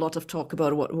there's been a lot of talk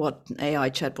about what AI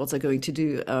chatbots are going to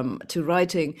do to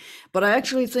writing. But I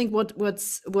actually think what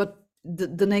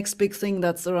the next big thing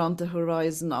that's around the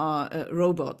horizon are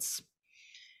robots.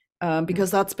 Because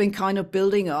that's been kind of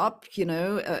building up,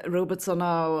 robots are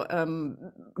now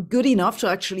good enough to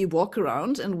actually walk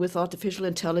around, and with artificial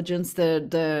intelligence,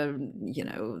 they're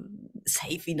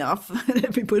safe enough.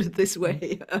 Let me put it this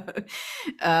way.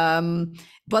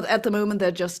 But at the moment,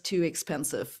 they're just too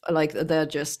expensive. Like they're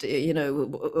just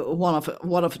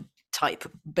one of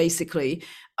type basically.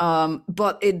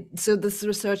 So this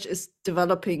research is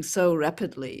developing so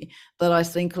rapidly that I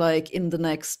think like in the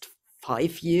next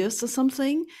 5 years or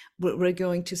something, we're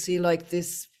going to see like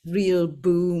this real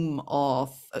boom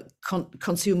of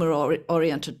consumer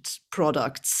oriented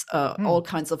products, all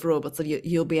kinds of robots that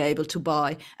you'll be able to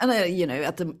buy. And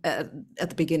at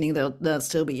the beginning they'll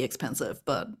still be expensive,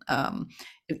 but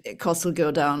costs will go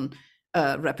down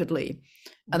rapidly.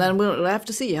 And then we'll have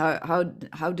to see how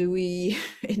do we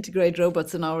integrate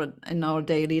robots in our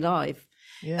daily life.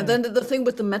 Yeah. And then the thing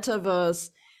with the metaverse,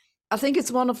 I think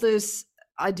it's one of those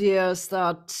ideas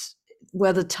that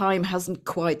where the time hasn't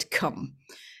quite come,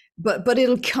 but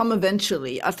it'll come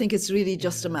eventually. I think it's really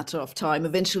just a matter of time.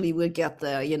 Eventually we'll get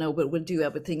there. We'll do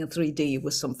everything in 3D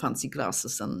with some fancy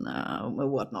glasses and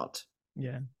whatnot.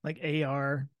 Yeah, like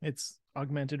AR, it's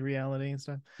augmented reality and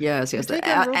stuff. Yes. The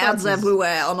ads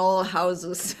everywhere on all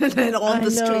houses and then on the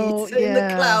streets, in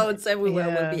the clouds, everywhere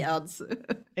will be ads.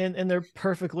 and they're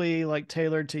perfectly like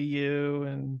tailored to you,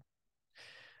 and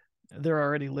they're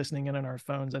already listening in on our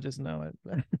phones. I just know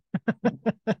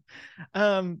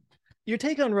it. Your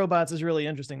take on robots is really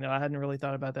interesting, though. I hadn't really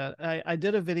thought about that. I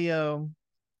did a video,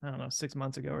 I don't know, 6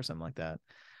 months ago or something like that.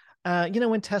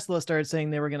 When Tesla started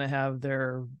saying they were going to have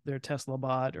their Tesla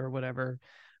bot or whatever,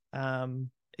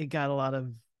 it got a lot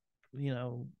of,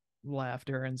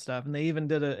 laughter and stuff. And they even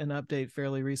did an update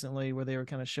fairly recently where they were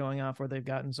kind of showing off where they've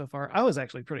gotten so far. I was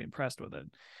actually pretty impressed with it.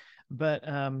 But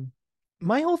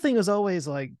my whole thing was always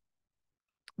like,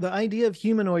 the idea of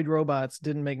humanoid robots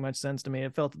didn't make much sense to me.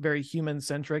 It felt very human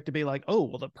centric to be like, oh,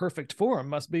 well, the perfect form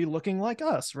must be looking like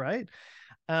us, right?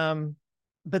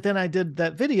 But then I did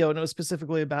that video and it was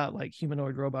specifically about like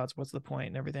humanoid robots. What's the point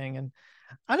and everything? And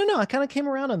I don't know, I kind of came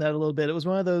around on that a little bit. It was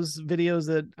one of those videos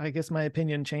that I guess my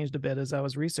opinion changed a bit as I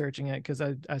was researching it, because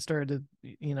I started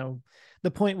to,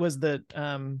 the point was that,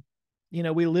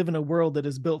 we live in a world that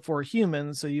is built for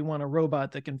humans. So you want a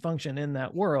robot that can function in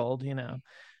that world,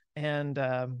 And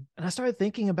I started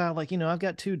thinking about like, I've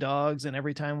got 2 dogs, and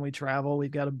every time we travel, we've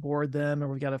got to board them, or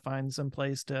we've got to find some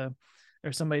place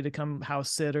or somebody to come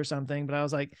house sit or something. But I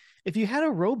was like, if you had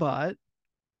a robot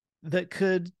that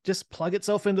could just plug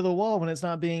itself into the wall when it's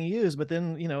not being used, but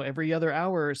then, every other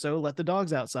hour or so, let the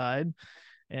dogs outside,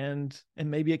 and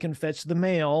maybe it can fetch the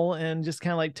mail and just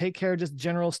kind of like take care of just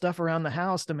general stuff around the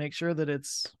house to make sure that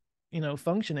it's,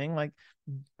 functioning. Like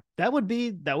that would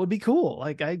be cool.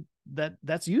 Like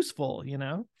that's useful,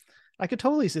 I could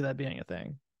totally see that being a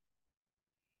thing.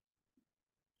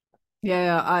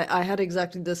 Yeah, I had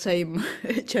exactly the same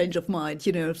change of mind,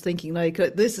 thinking like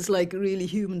this is like really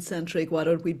human centric. Why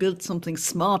don't we build something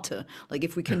smarter? Like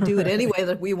if we can do it any way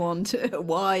that we want,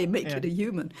 why make it a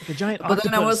human? The giant octopus,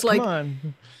 but then I was like,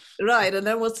 right, and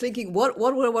I was thinking, what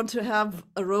would I want to have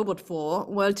a robot for?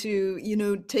 Well,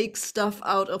 to take stuff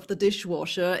out of the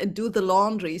dishwasher and do the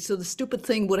laundry. So the stupid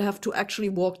thing would have to actually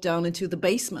walk down into the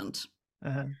basement.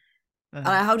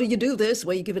 How do you do this?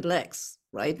 Well, you give it legs,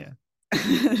 right? Yeah.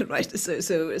 Right. So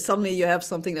suddenly you have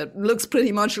something that looks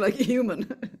pretty much like a human.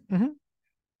 Mm-hmm.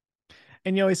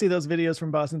 And you always see those videos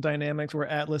from Boston Dynamics where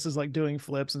Atlas is like doing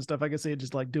flips and stuff. I can see it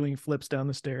just like doing flips down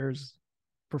the stairs,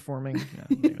 performing.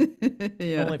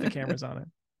 Yeah. Only if the camera's on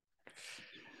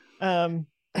it.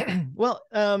 Well,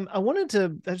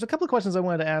 there's a couple of questions I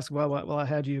wanted to ask while I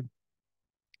had you.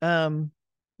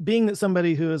 Being that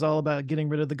somebody who is all about getting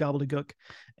rid of the gobbledygook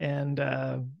and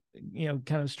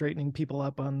kind of straightening people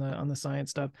up on the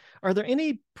science stuff, are there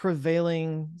any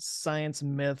prevailing science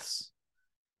myths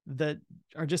that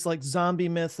are just like zombie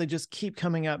myths? They just keep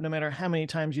coming up no matter how many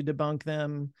times you debunk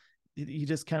them. You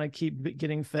just kind of keep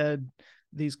getting fed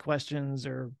these questions,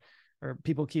 or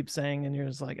people keep saying, and you're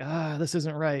just like, this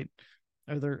isn't right.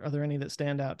 Are there any that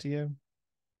stand out to you?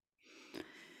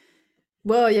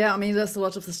 Well, yeah, I mean, there's a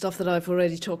lot of the stuff that I've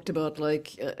already talked about,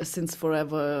 like since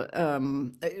forever.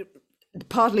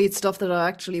 partly it's stuff that I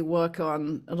actually work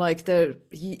on. Like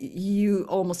you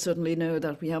almost certainly know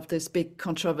that we have this big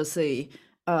controversy.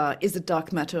 Is it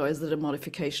dark matter or is it a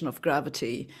modification of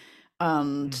gravity?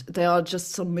 And there are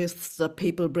just some myths that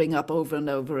people bring up over and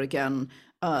over again.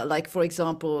 Like, for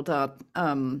example, that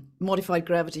modified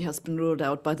gravity has been ruled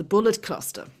out by the bullet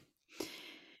cluster.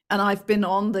 And I've been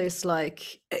on this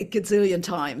like a gazillion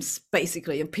times,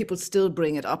 basically, and people still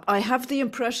bring it up. I have the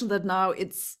impression that now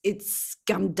it's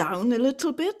gone down a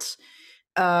little bit.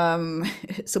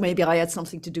 So maybe I had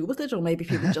something to do with it, or maybe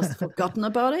people just forgotten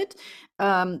about it.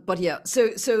 But yeah, so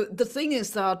the thing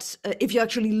is that if you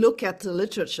actually look at the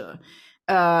literature,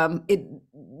 no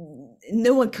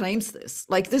one claims this.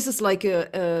 Like, this is like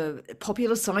a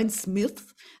popular science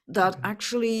myth that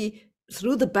actually,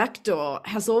 through the back door,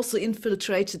 has also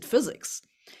infiltrated physics.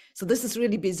 So this is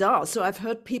really bizarre. So I've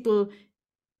heard people,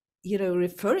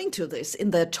 referring to this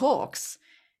in their talks,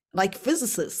 like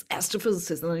physicists,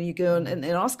 astrophysicists, and then you go and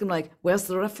ask them, like, where's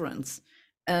the reference?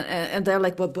 And they're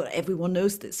like, well, but everyone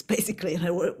knows this, basically.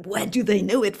 And where do they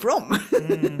know it from?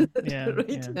 Right?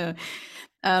 Yeah.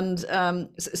 And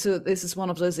so this is one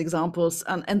of those examples.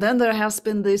 And then there has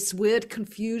been this weird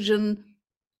confusion.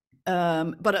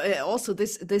 But also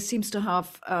this seems to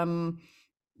have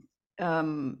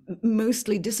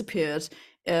mostly disappeared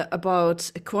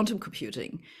about quantum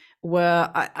computing, where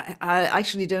I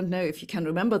actually don't know if you can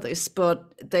remember this,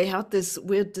 but they had this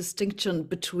weird distinction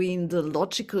between the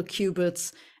logical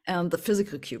qubits and the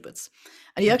physical qubits.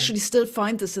 And you actually still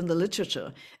find this in the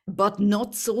literature, but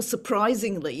not so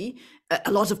surprisingly,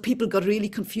 a lot of people got really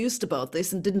confused about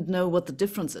this and didn't know what the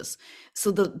difference is.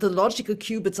 So the logical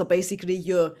qubits are basically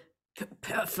your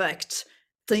perfect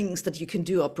things that you can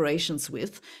do operations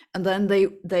with, and then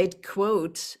they'd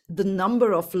quote the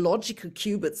number of logical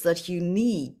qubits that you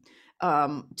need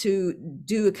to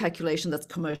do a calculation that's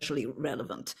commercially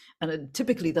relevant, and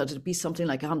typically that would be something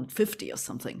like 150 or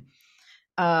something.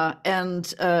 And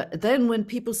then when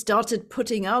people started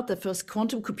putting out their first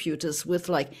quantum computers with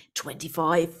like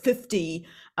 25, 50,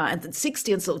 and then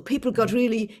 60, and so people got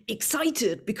really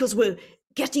excited because we're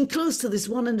getting close to this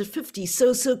 150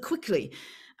 so quickly.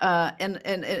 And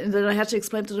then I had to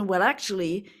explain to them, well,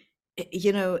 actually,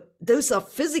 those are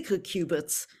physical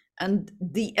qubits, and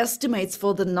the estimates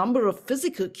for the number of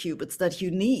physical qubits that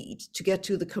you need to get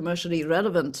to the commercially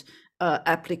relevant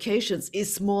applications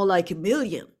is more like 1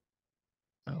 million.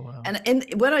 Oh, wow. And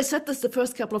when I said this the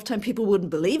first couple of times, people wouldn't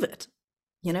believe it.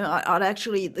 I'd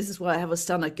actually, this is why I have a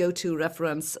standard go-to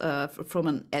reference from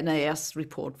an NAS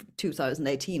report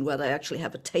 2018, where they actually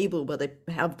have a table where they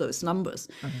have those numbers.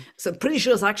 So I'm pretty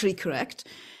sure it's actually correct.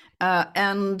 So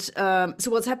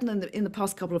what's happened in the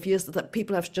past couple of years is that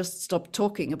people have just stopped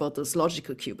talking about those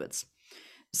logical qubits.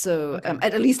 So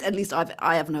at least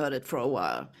I haven't heard it for a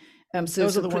while. So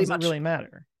those are the ones that really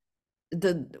matter.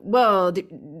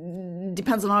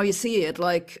 Depends on how you see it.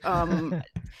 Like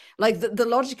like the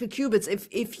logical qubits,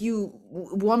 if you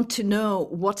want to know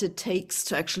what it takes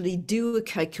to actually do a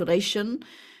calculation,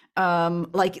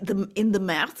 like in the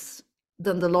maths,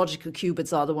 then the logical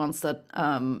qubits are the ones that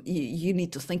you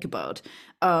need to think about.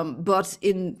 But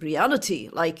in reality,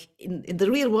 like in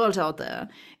the real world out there,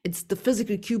 it's the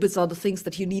physical qubits are the things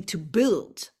that you need to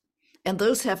build. And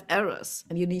those have errors,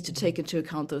 and you need to take into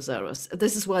account those errors.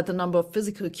 This is why the number of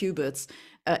physical qubits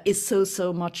is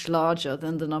so much larger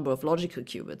than the number of logical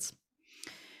qubits.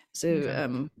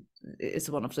 So it's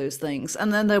one of those things.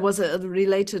 And then there was a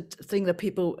related thing that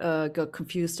people got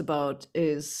confused about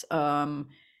is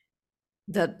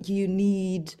that you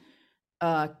need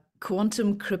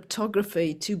quantum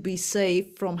cryptography to be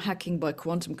safe from hacking by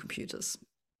quantum computers.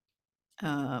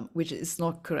 Which is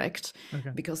not correct,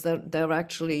 because there are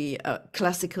actually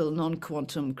classical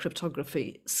non-quantum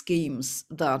cryptography schemes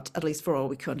that, at least for all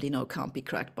we currently know, can't be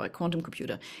cracked by a quantum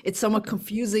computer. It's somewhat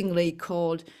confusingly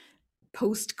called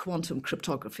post-quantum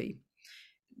cryptography.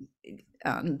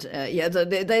 And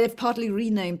they have partly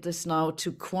renamed this now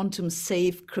to quantum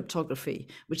safe cryptography,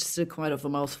 which is still quite of a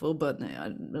mouthful, but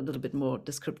a little bit more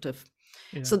descriptive.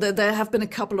 Yeah. So there have been a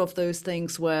couple of those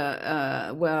things where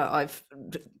I've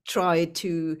tried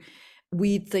to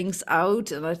weed things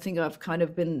out, and I think I've kind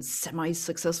of been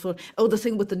semi-successful. Oh, the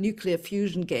thing with the nuclear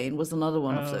fusion gain was another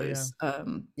one of those.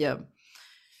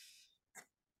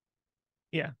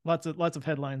 Yeah, lots of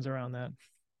headlines around that.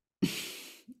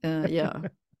 Yeah.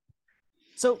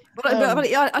 So, but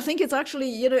I think it's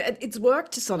actually, it's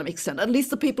worked to some extent. At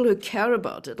least the people who care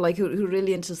about it, like who are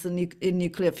really interested in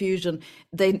nuclear fusion,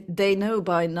 they know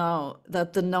by now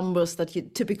that the numbers that you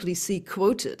typically see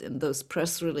quoted in those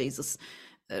press releases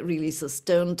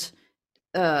don't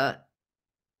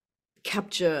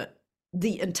capture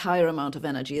the entire amount of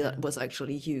energy that was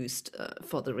actually used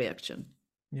for the reaction.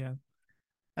 Yeah.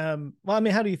 Well, I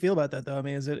mean, how do you feel about that though? I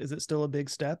mean, is it still a big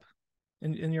step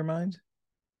in your mind?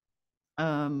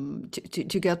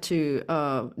 To get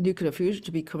to nuclear fusion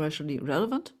to be commercially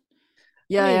relevant?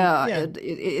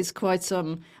 It's quite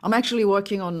some. I'm actually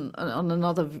working on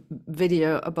another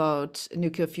video about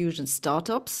nuclear fusion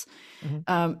startups.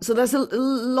 So there's a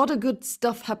lot of good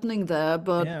stuff happening there,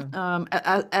 but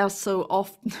as so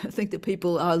often, I think that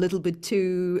people are a little bit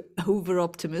too over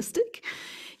optimistic.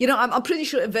 I'm pretty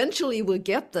sure eventually we'll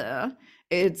get there.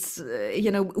 It's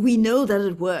we know that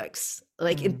it works.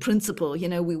 Like in principle,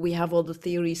 we have all the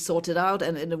theories sorted out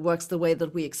and it works the way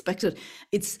that we expected.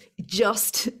 It's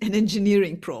just an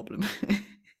engineering problem.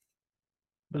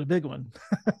 But a big one.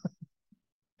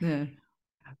 Yeah.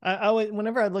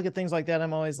 Whenever I look at things like that,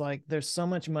 I'm always like, there's so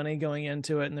much money going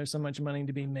into it and there's so much money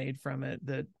to be made from it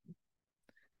that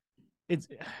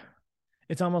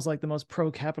it's almost like the most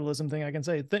pro-capitalism thing I can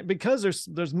say. Because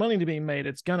there's money to be made,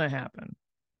 it's gonna happen.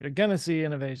 You're gonna see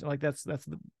innovation. Like that's the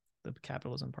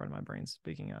capitalism part of my brain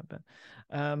speaking up. But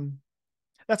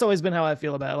that's always been how I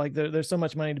feel about it. Like there's so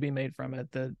much money to be made from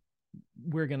it that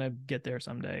we're gonna get there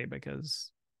someday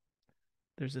because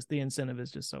there's just the incentive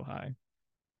is just so high.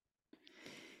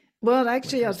 Well,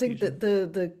 actually, I think that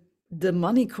the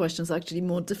money question is actually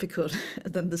more difficult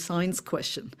than the science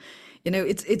question.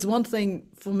 It's one thing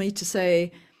for me to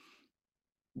say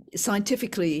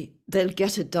scientifically they'll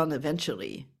get it done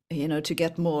eventually, to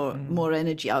get more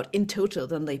energy out in total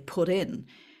than they put in.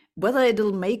 Whether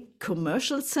it'll make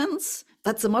commercial sense,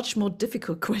 that's a much more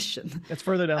difficult question. It's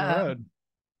further down the road.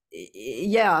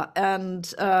 Yeah, and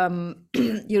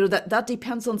that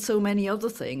depends on so many other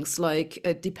things. Like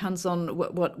it depends on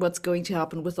what's going to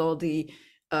happen with all the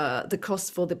costs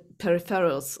for the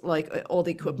peripherals, like all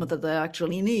the equipment that they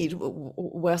actually need.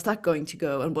 Where's that going to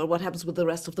go, and what happens with the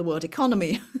rest of the world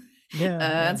economy?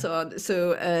 And so on.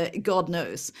 So God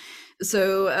knows.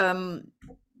 So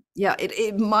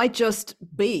it might just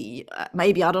be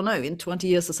maybe, I don't know, in 20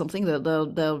 years or something that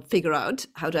they'll figure out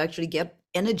how to actually get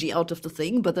energy out of the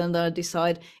thing, but then they'll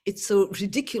decide it's so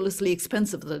ridiculously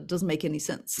expensive that it doesn't make any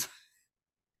sense.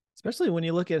 Especially when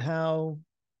you look at how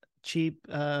cheap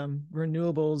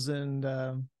renewables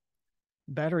and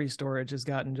battery storage has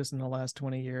gotten just in the last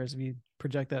 20 years. If you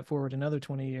project that forward another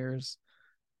 20 years,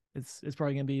 it's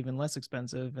probably going to be even less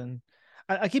expensive. And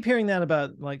I keep hearing that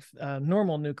about like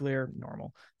normal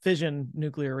fission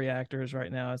nuclear reactors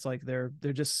right now. It's like they're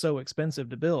just so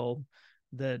expensive to build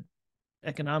that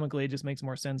economically it just makes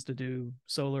more sense to do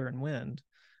solar and wind.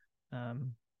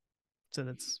 So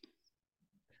that's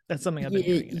something I've been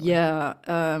hearing. Anyway. Yeah,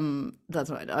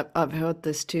 that's right. I've heard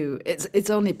this too. It's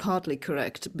only partly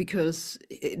correct because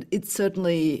it's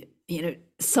certainly,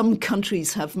 some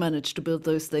countries have managed to build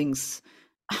those things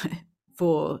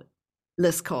for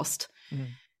less cost.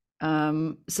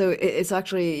 So it's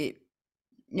actually,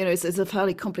 it's a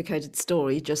fairly complicated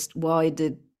story. Just why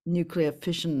did nuclear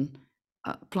fission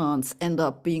plants end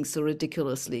up being so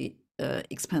ridiculously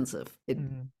expensive? It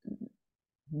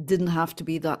didn't have to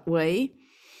be that way.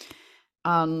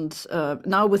 And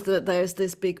now there's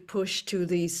this big push to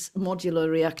these modular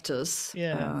reactors,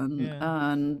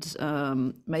 and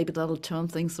maybe that'll turn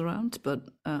things around. But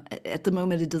at the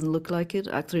moment, it doesn't look like it.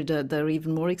 Actually, they're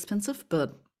even more expensive.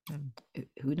 But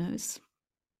who knows?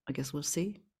 I guess we'll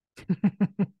see.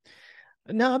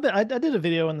 No, but I did a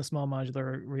video on the small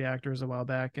modular reactors a while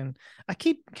back, and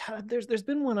there's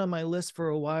been one on my list for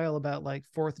a while about like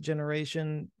 4th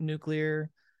generation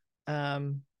nuclear.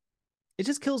 It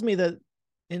just kills me that,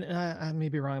 and I may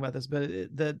be wrong about this, but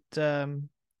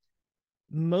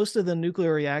most of the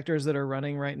nuclear reactors that are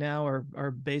running right now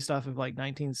are based off of like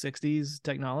 1960s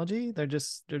technology. They're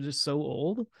just so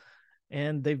old,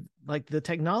 and the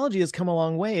technology has come a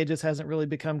long way. It just hasn't really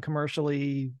become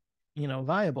commercially,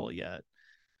 viable yet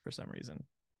for some reason.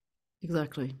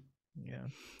 Exactly. Yeah.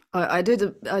 I did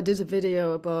a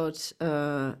video about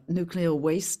nuclear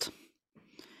waste.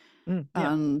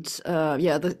 And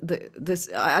this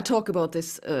I talk about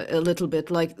this a little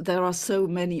bit. Like there are so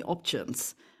many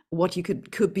options what you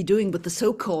could be doing with the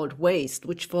so-called waste,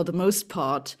 which for the most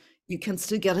part you can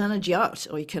still get energy out,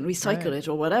 or you can recycle it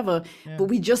or whatever. But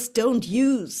we just don't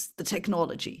use the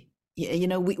technology.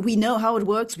 We know how it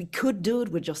works. We could do it.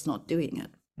 We're just not doing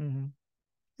it.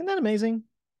 Isn't that amazing?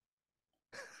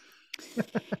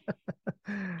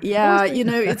 Yeah,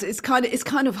 it's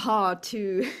kind of hard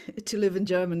to live in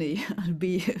Germany and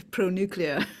be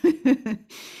pro-nuclear.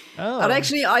 And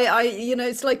actually, I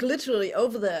it's like literally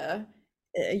over there,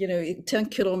 10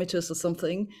 kilometers or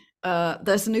something.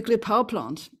 There's a nuclear power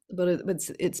plant, but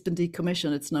it's been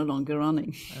decommissioned. It's no longer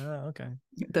running. Oh, okay.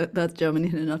 That's Germany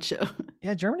in a nutshell.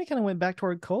 Yeah, Germany kind of went back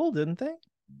toward coal, didn't they?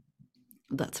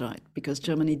 That's right, because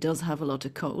Germany does have a lot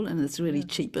of coal and it's really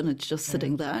cheap and it's just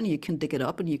sitting there and you can dig it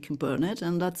up and you can burn it,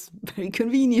 and that's very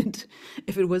convenient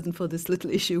if it wasn't for this little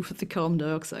issue with the carbon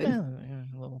dioxide. Yeah,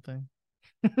 a little thing.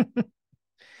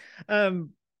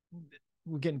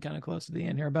 We're getting kind of close to the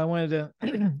end here, but I wanted to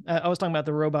I was talking about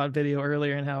the robot video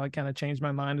earlier and how it kind of changed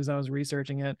my mind as I was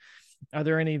researching it. Are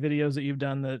there any videos that you've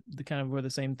done that the kind of were the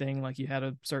same thing, like you had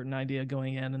a certain idea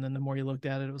going in and then the more you looked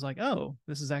at it, it was like, oh,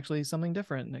 this is actually something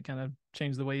different, and it kind of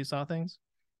changed the way you saw things?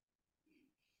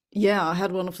 Yeah, I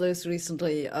had one of those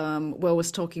recently, where I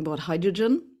was talking about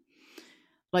hydrogen.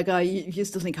 Like, I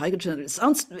used to think hydrogen, it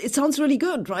sounds really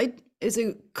good, right? It's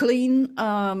a clean,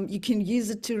 you can use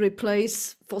it to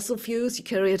replace fossil fuels. You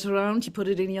carry it around, you put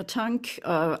it in your tank.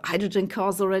 Hydrogen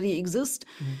cars already exist.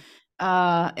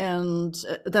 And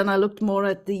then I looked more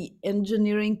at the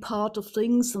engineering part of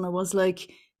things, and I was like,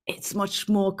 it's much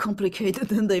more complicated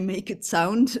than they make it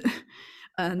sound.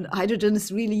 And hydrogen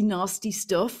is really nasty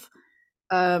stuff.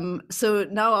 So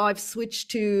now I've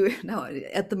switched to, now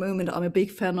at the moment, I'm a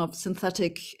big fan of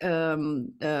synthetic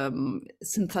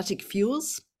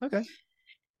fuels. Okay.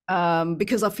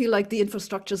 Because I feel like the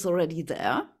infrastructure is already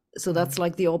there. So that's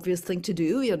like the obvious thing to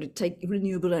do. You take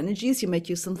renewable energies, you make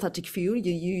your synthetic fuel,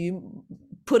 you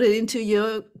put it into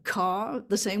your car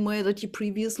the same way that you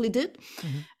previously did.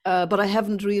 But I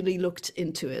haven't really looked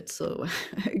into it, so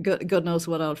God knows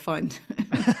what I'll find.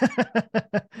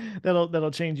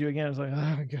 That'll change you again. It's like,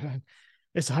 oh God,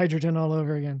 it's hydrogen all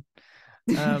over again.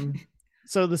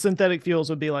 So the synthetic fuels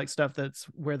would be like stuff that's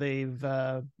where they've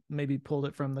maybe pulled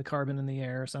it from the carbon in the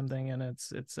air or something, and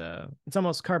it's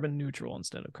almost carbon neutral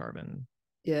instead of carbon.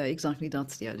 Yeah, exactly.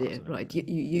 That's the idea, right?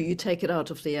 You take it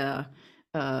out of the air,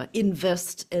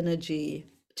 invest energy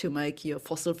to make your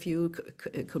fossil fuel.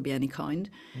 It could be any kind,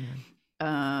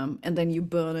 and then you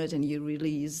burn it and you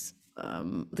release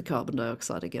the carbon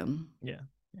dioxide again. Yeah.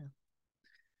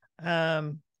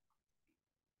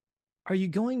 Are you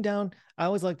going down? I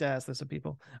always like to ask this of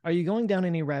people. Are you going down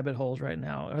any rabbit holes right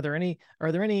now? Are there any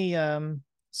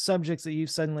subjects that you've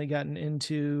suddenly gotten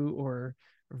into, or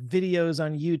videos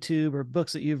on YouTube or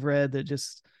books that you've read that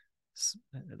just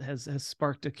has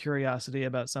sparked a curiosity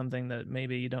about something that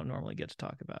maybe you don't normally get to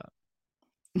talk about?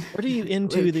 What are you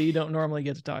into that you don't normally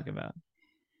get to talk about?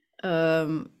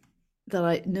 That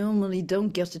I normally don't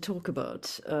get to talk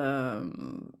about.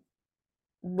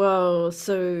 Well,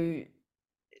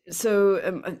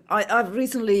 I've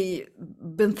recently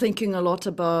been thinking a lot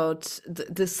about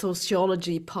the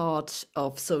sociology part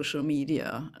of social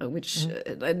media, which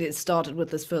and it started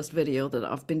with this first video that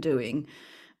I've been doing.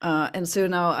 And so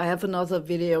now I have another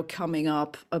video coming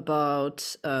up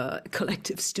about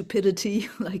collective stupidity,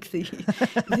 like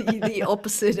the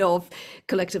opposite of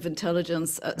collective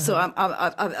intelligence. So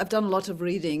I've done a lot of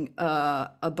reading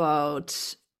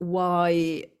about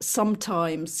why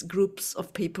sometimes groups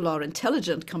of people are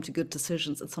intelligent, come to good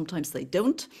decisions, and sometimes they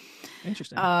don't.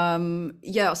 Interesting.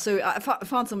 Yeah, so I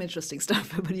found some interesting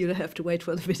stuff, but you'd have to wait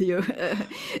for the video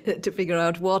to figure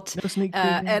out what. No sneak peek.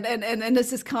 And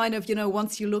this is kind of,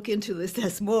 once you look into this,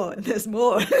 there's more.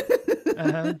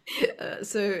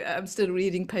 So I'm still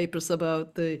reading papers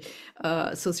about the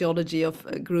sociology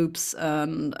of groups,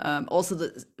 and also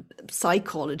the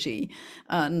psychology,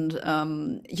 and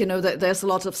there's a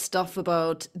lot of stuff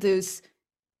about those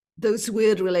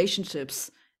weird relationships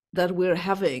that we're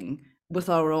having with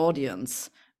our audience.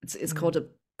 It's called a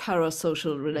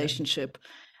parasocial relationship,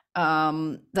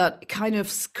 that kind of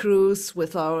screws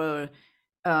with our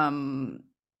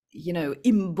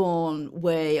inborn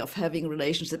way of having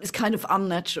relationships. It's kind of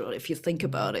unnatural if you think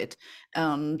about it,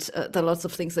 and there are lots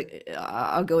of things that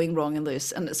are going wrong in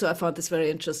this. And so I found this very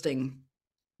interesting,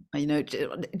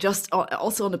 just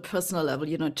also on a personal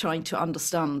level, trying to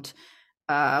understand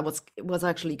what's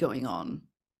actually going on.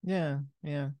 Yeah.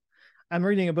 I'm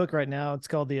reading a book right now. It's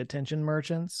called The Attention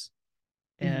Merchants.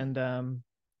 And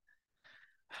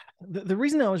the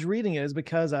reason I was reading it is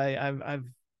because I've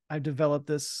developed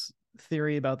this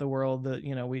theory about the world that,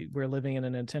 we're living in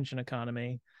an attention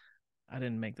economy. I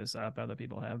didn't make this up, other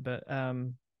people have, but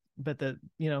that,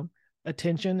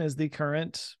 attention is the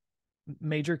current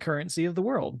major currency of the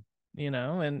world,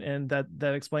 and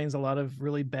that explains a lot of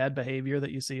really bad behavior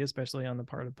that you see, especially on the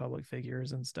part of public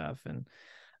figures and stuff. And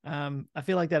I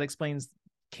feel like that explains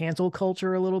cancel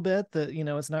culture a little bit, that,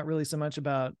 it's not really so much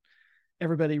about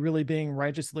everybody really being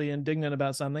righteously indignant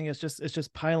about something. It's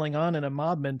just piling on in a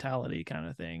mob mentality kind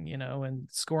of thing, and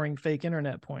scoring fake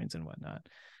internet points and whatnot.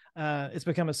 It's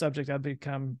become a subject I've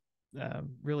become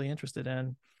really interested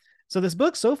in. So this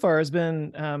book so far has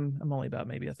been, I'm only about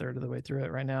maybe a third of the way through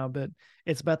it right now, but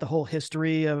it's about the whole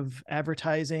history of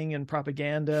advertising and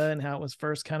propaganda and how it was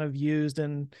first kind of used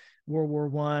in World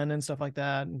War I and stuff like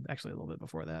that. And actually a little bit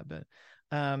before that, but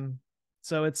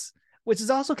so it's, which is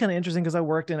also kind of interesting because I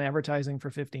worked in advertising for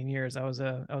 15 years. I was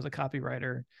a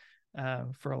copywriter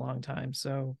for a long time.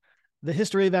 So the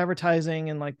history of advertising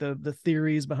and like the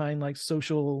theories behind like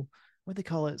social, what they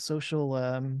call it,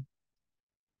 social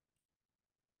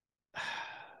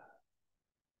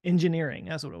engineering.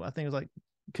 That's what I think it was, like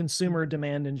consumer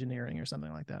demand engineering or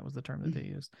something like that was the term that they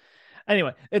used.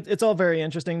 Anyway, it's all very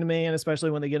interesting to me, and especially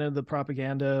when they get into the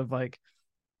propaganda of like,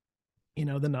 you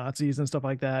know, the Nazis and stuff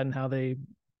like that, and how they,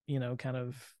 you know, kind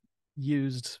of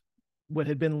used what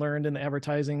had been learned in the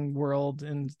advertising world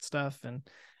and stuff. And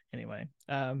anyway,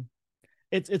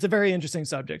 it's a very interesting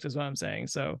subject is what I'm saying.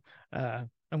 So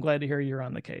I'm glad to hear you're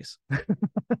on the case.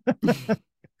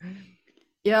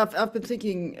 Yeah, I've been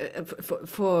thinking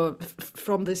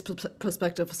from this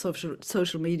perspective of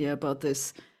social media about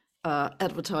this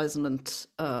advertisement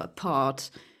part,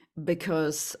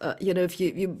 because you know, if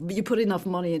you put enough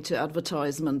money into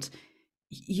advertisement,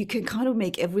 you can kind of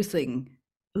make everything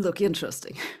look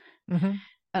interesting. Mm-hmm.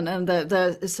 And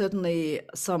there is certainly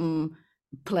some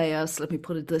players, let me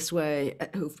put it this way,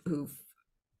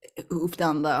 who've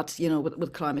done that, you know,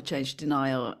 with climate change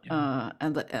denial,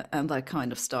 and that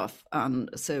kind of stuff, and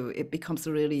so it becomes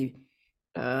a really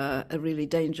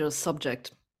dangerous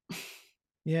subject.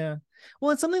 Yeah,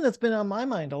 well, it's something that's been on my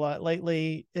mind a lot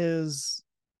lately is,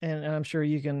 and I'm sure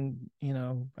you can, you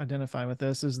know, identify with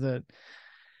this, is that,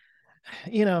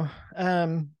 you know,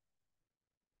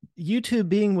 YouTube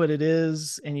being what it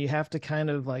is, and you have to kind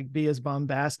of like be as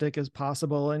bombastic as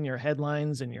possible in your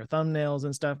headlines and your thumbnails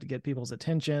and stuff to get people's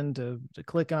attention to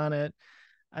click on it.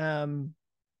 I'll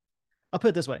put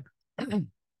it this way. I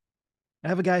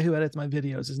have a guy who edits my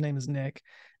videos. His name is Nick.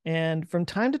 And from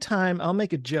time to time, I'll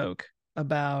make a joke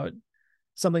about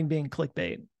something being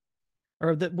clickbait,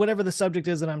 or that whatever the subject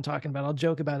is that I'm talking about, I'll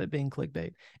joke about it being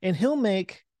clickbait. And he'll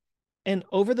make an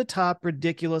over-the-top,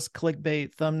 ridiculous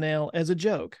clickbait thumbnail as a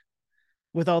joke,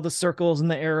 with all the circles and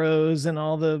the arrows and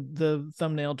all the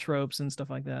thumbnail tropes and stuff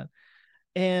like that.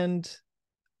 And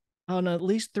on at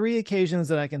least 3 occasions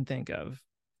that I can think of,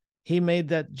 he made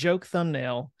that joke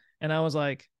thumbnail, and I was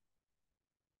like,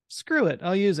 screw it,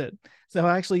 I'll use it. So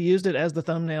I actually used it as the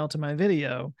thumbnail to my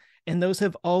video, and those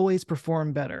have always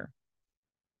performed better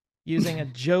using a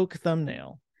joke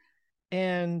thumbnail.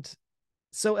 And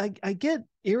so I get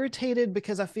irritated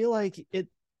because I feel like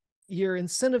you're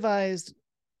incentivized.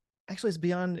 Actually, it's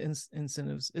beyond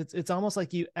incentives. It's almost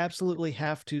like you absolutely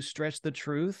have to stretch the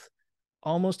truth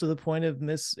almost to the point of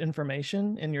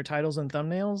misinformation in your titles and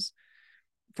thumbnails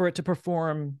for it to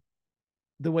perform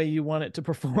the way you want it to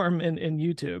perform in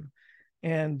YouTube.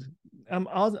 And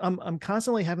I'm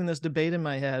constantly having this debate in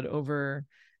my head over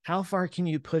how far can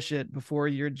you push it before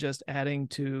you're just adding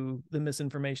to the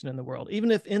misinformation in the world.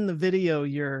 Even if in the video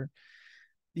you're,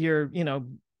 you know,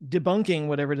 debunking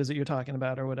whatever it is that you're talking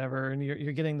about or whatever, and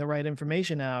you're getting the right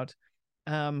information out.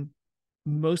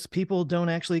 Most people don't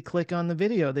actually click on the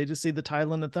video. They just see the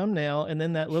title and the thumbnail, and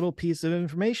then that little piece of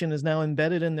information is now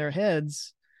embedded in their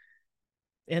heads,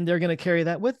 and they're going to carry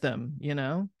that with them, you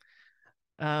know?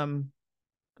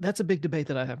 That's a big debate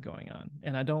that I have going on,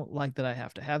 and I don't like that I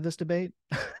have to have this debate.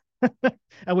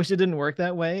 I wish it didn't work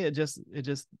that way. It just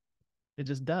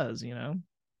does, you know?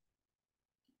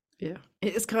 Yeah,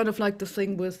 it's kind of like the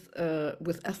thing with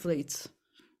athletes,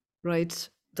 right?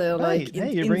 They're right. like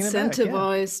Hey,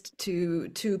 incentivized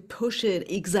to push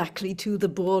it exactly to the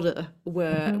border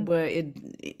where it,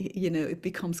 you know, it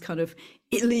becomes kind of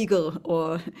illegal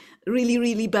or really,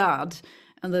 really bad,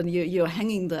 and then you're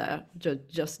hanging there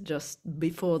just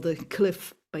before the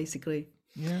cliff, basically.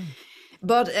 Yeah.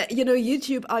 But you know,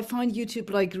 YouTube, I find YouTube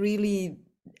like really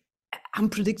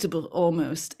unpredictable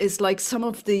almost. It's like some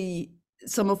of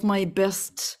my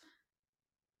best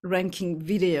ranking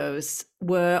videos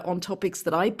were on topics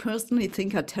that I personally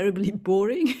think are terribly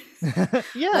boring.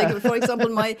 Yeah. Like, for example,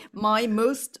 my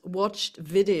most watched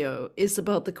video is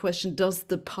about the question, does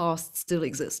the past still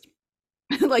exist?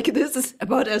 Like, this is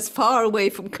about as far away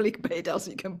from clickbait as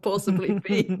you can possibly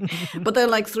be. But there are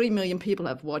like 3 million people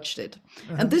have watched it.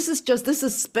 And this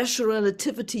is special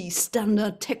relativity,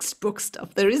 standard textbook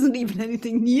stuff. There isn't even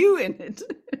anything new in it.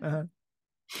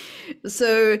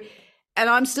 So, and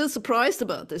I'm still surprised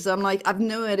about this. I'm like, I've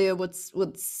no idea what's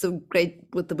so great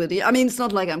with the video. I mean, it's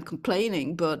not like I'm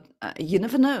complaining, but you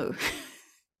never know.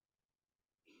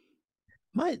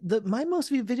 My most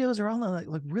viewed videos are on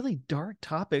like really dark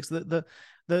topics. The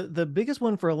The biggest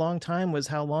one for a long time was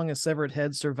how long a severed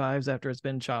head survives after it's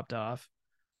been chopped off.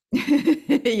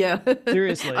 Yeah.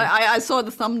 Seriously. I saw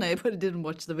the thumbnail, but I didn't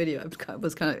watch the video. I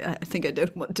was kind of, I think I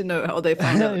don't want to know how they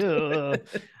found out.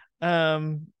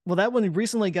 Well, that one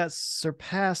recently got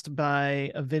surpassed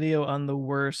by a video on the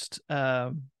worst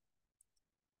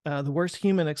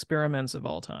human experiments of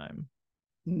all time.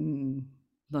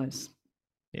 Nice.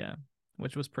 Yeah,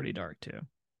 which was pretty dark too.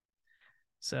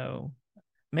 So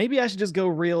maybe I should just go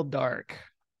real dark.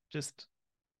 Just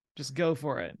go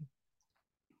for it.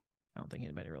 I don't think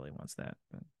anybody really wants that.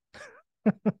 But...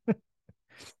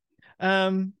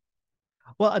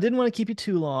 well, I didn't want to keep you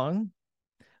too long,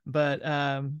 but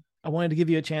I wanted to give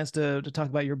you a chance to talk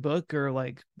about your book, or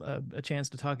like a chance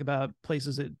to talk about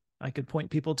places that I could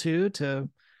point people to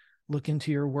look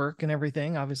into your work and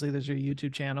everything. Obviously, there's your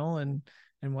YouTube channel and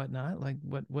whatnot. Like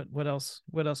what else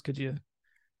could you?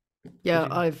 Yeah,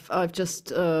 I've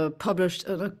just published.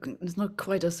 It's not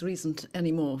quite as recent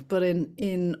anymore, but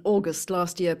in August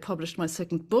last year, I published my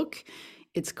second book.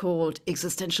 It's called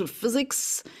Existential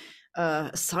Physics: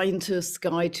 A Scientist's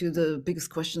Guide to the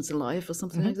Biggest Questions in Life, or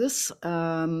something like this.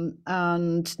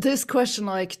 And this question,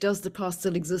 like, does the past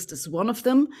still exist, is one of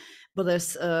them. But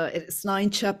there's it's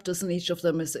 9 chapters, and each of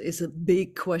them is a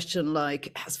big question,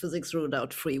 like, has physics ruled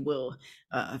out free will?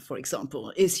 For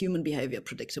example, is human behavior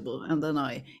predictable? And then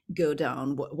I go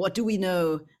down, what do we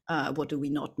know? What do we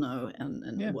not know?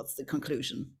 And what's the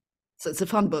conclusion? So it's a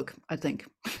fun book, I think.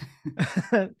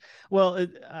 Well,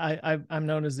 I'm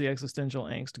known as the existential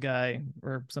angst guy,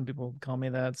 or some people call me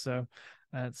that. So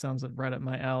it sounds right up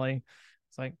my alley.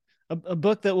 It's like a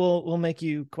book that will make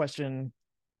you question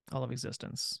all of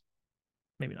existence.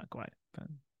 Maybe not quite, but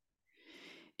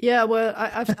yeah. Well,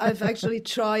 I've actually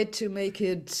tried to make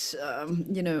it,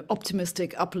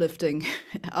 optimistic, uplifting.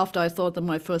 After I thought that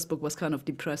my first book was kind of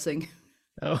depressing.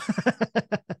 Oh.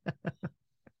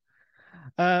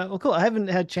 Well, cool. I haven't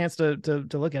had a chance to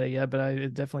look at it yet, but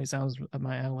it definitely sounds up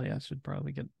my alley. I should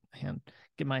probably get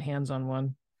my hands on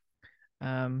one.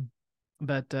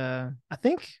 But I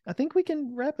think we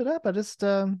can wrap it up. I'm just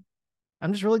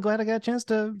really glad I got a chance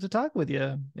to talk with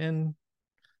you and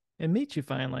meet you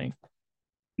finally.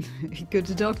 Good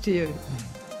to talk to you.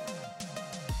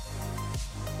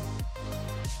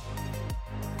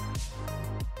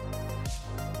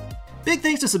 Big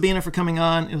thanks to Sabine for coming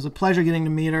on. It was a pleasure getting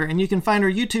to meet her. And you can find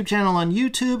her YouTube channel on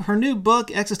YouTube. Her new book,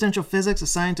 Existential Physics: A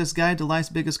Scientist's Guide to Life's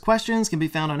Biggest Questions, can be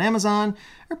found on Amazon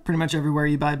or pretty much everywhere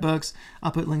you buy books.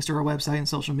 I'll put links to her website and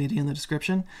social media in the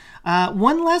description.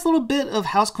 One last little bit of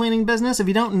house cleaning business. If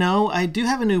you don't know, I do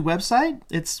have a new website.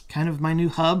 It's kind of my new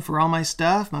hub for all my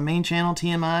stuff, my main channel,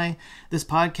 TMI, this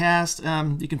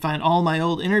podcast. You can find all my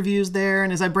old interviews there.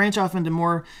 And as I branch off into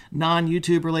more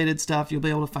non-YouTube related stuff, you'll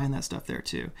be able to find that stuff there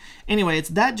too. Anyway, it's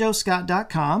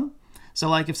thatjoescott.com. So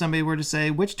like if somebody were to say,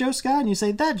 which Joe Scott? And you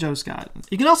say, that Joe Scott.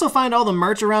 You can also find all the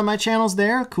merch around my channels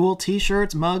there. Cool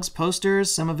t-shirts, mugs,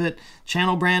 posters, some of it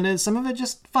channel branded, some of it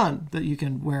just fun that you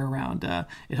can wear around.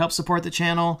 It helps support the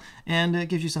channel and it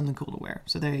gives you something cool to wear.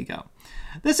 So there you go.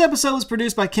 This episode was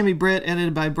produced by Kimmy Britt,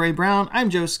 edited by Bray Brown. I'm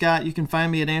Joe Scott. You can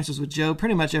find me at Answers with Joe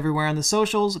pretty much everywhere on the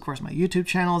socials. Of course, my YouTube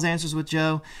channel is Answers with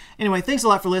Joe. Anyway, thanks a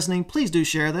lot for listening. Please do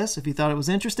share this if you thought it was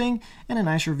interesting, and a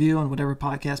nice review on whatever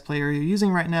podcast player you're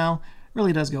using right now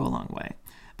really does go a long way.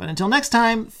 But until next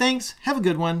time, thanks, have a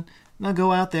good one. Now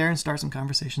go out there and start some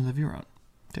conversations of your own.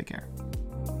 Take care.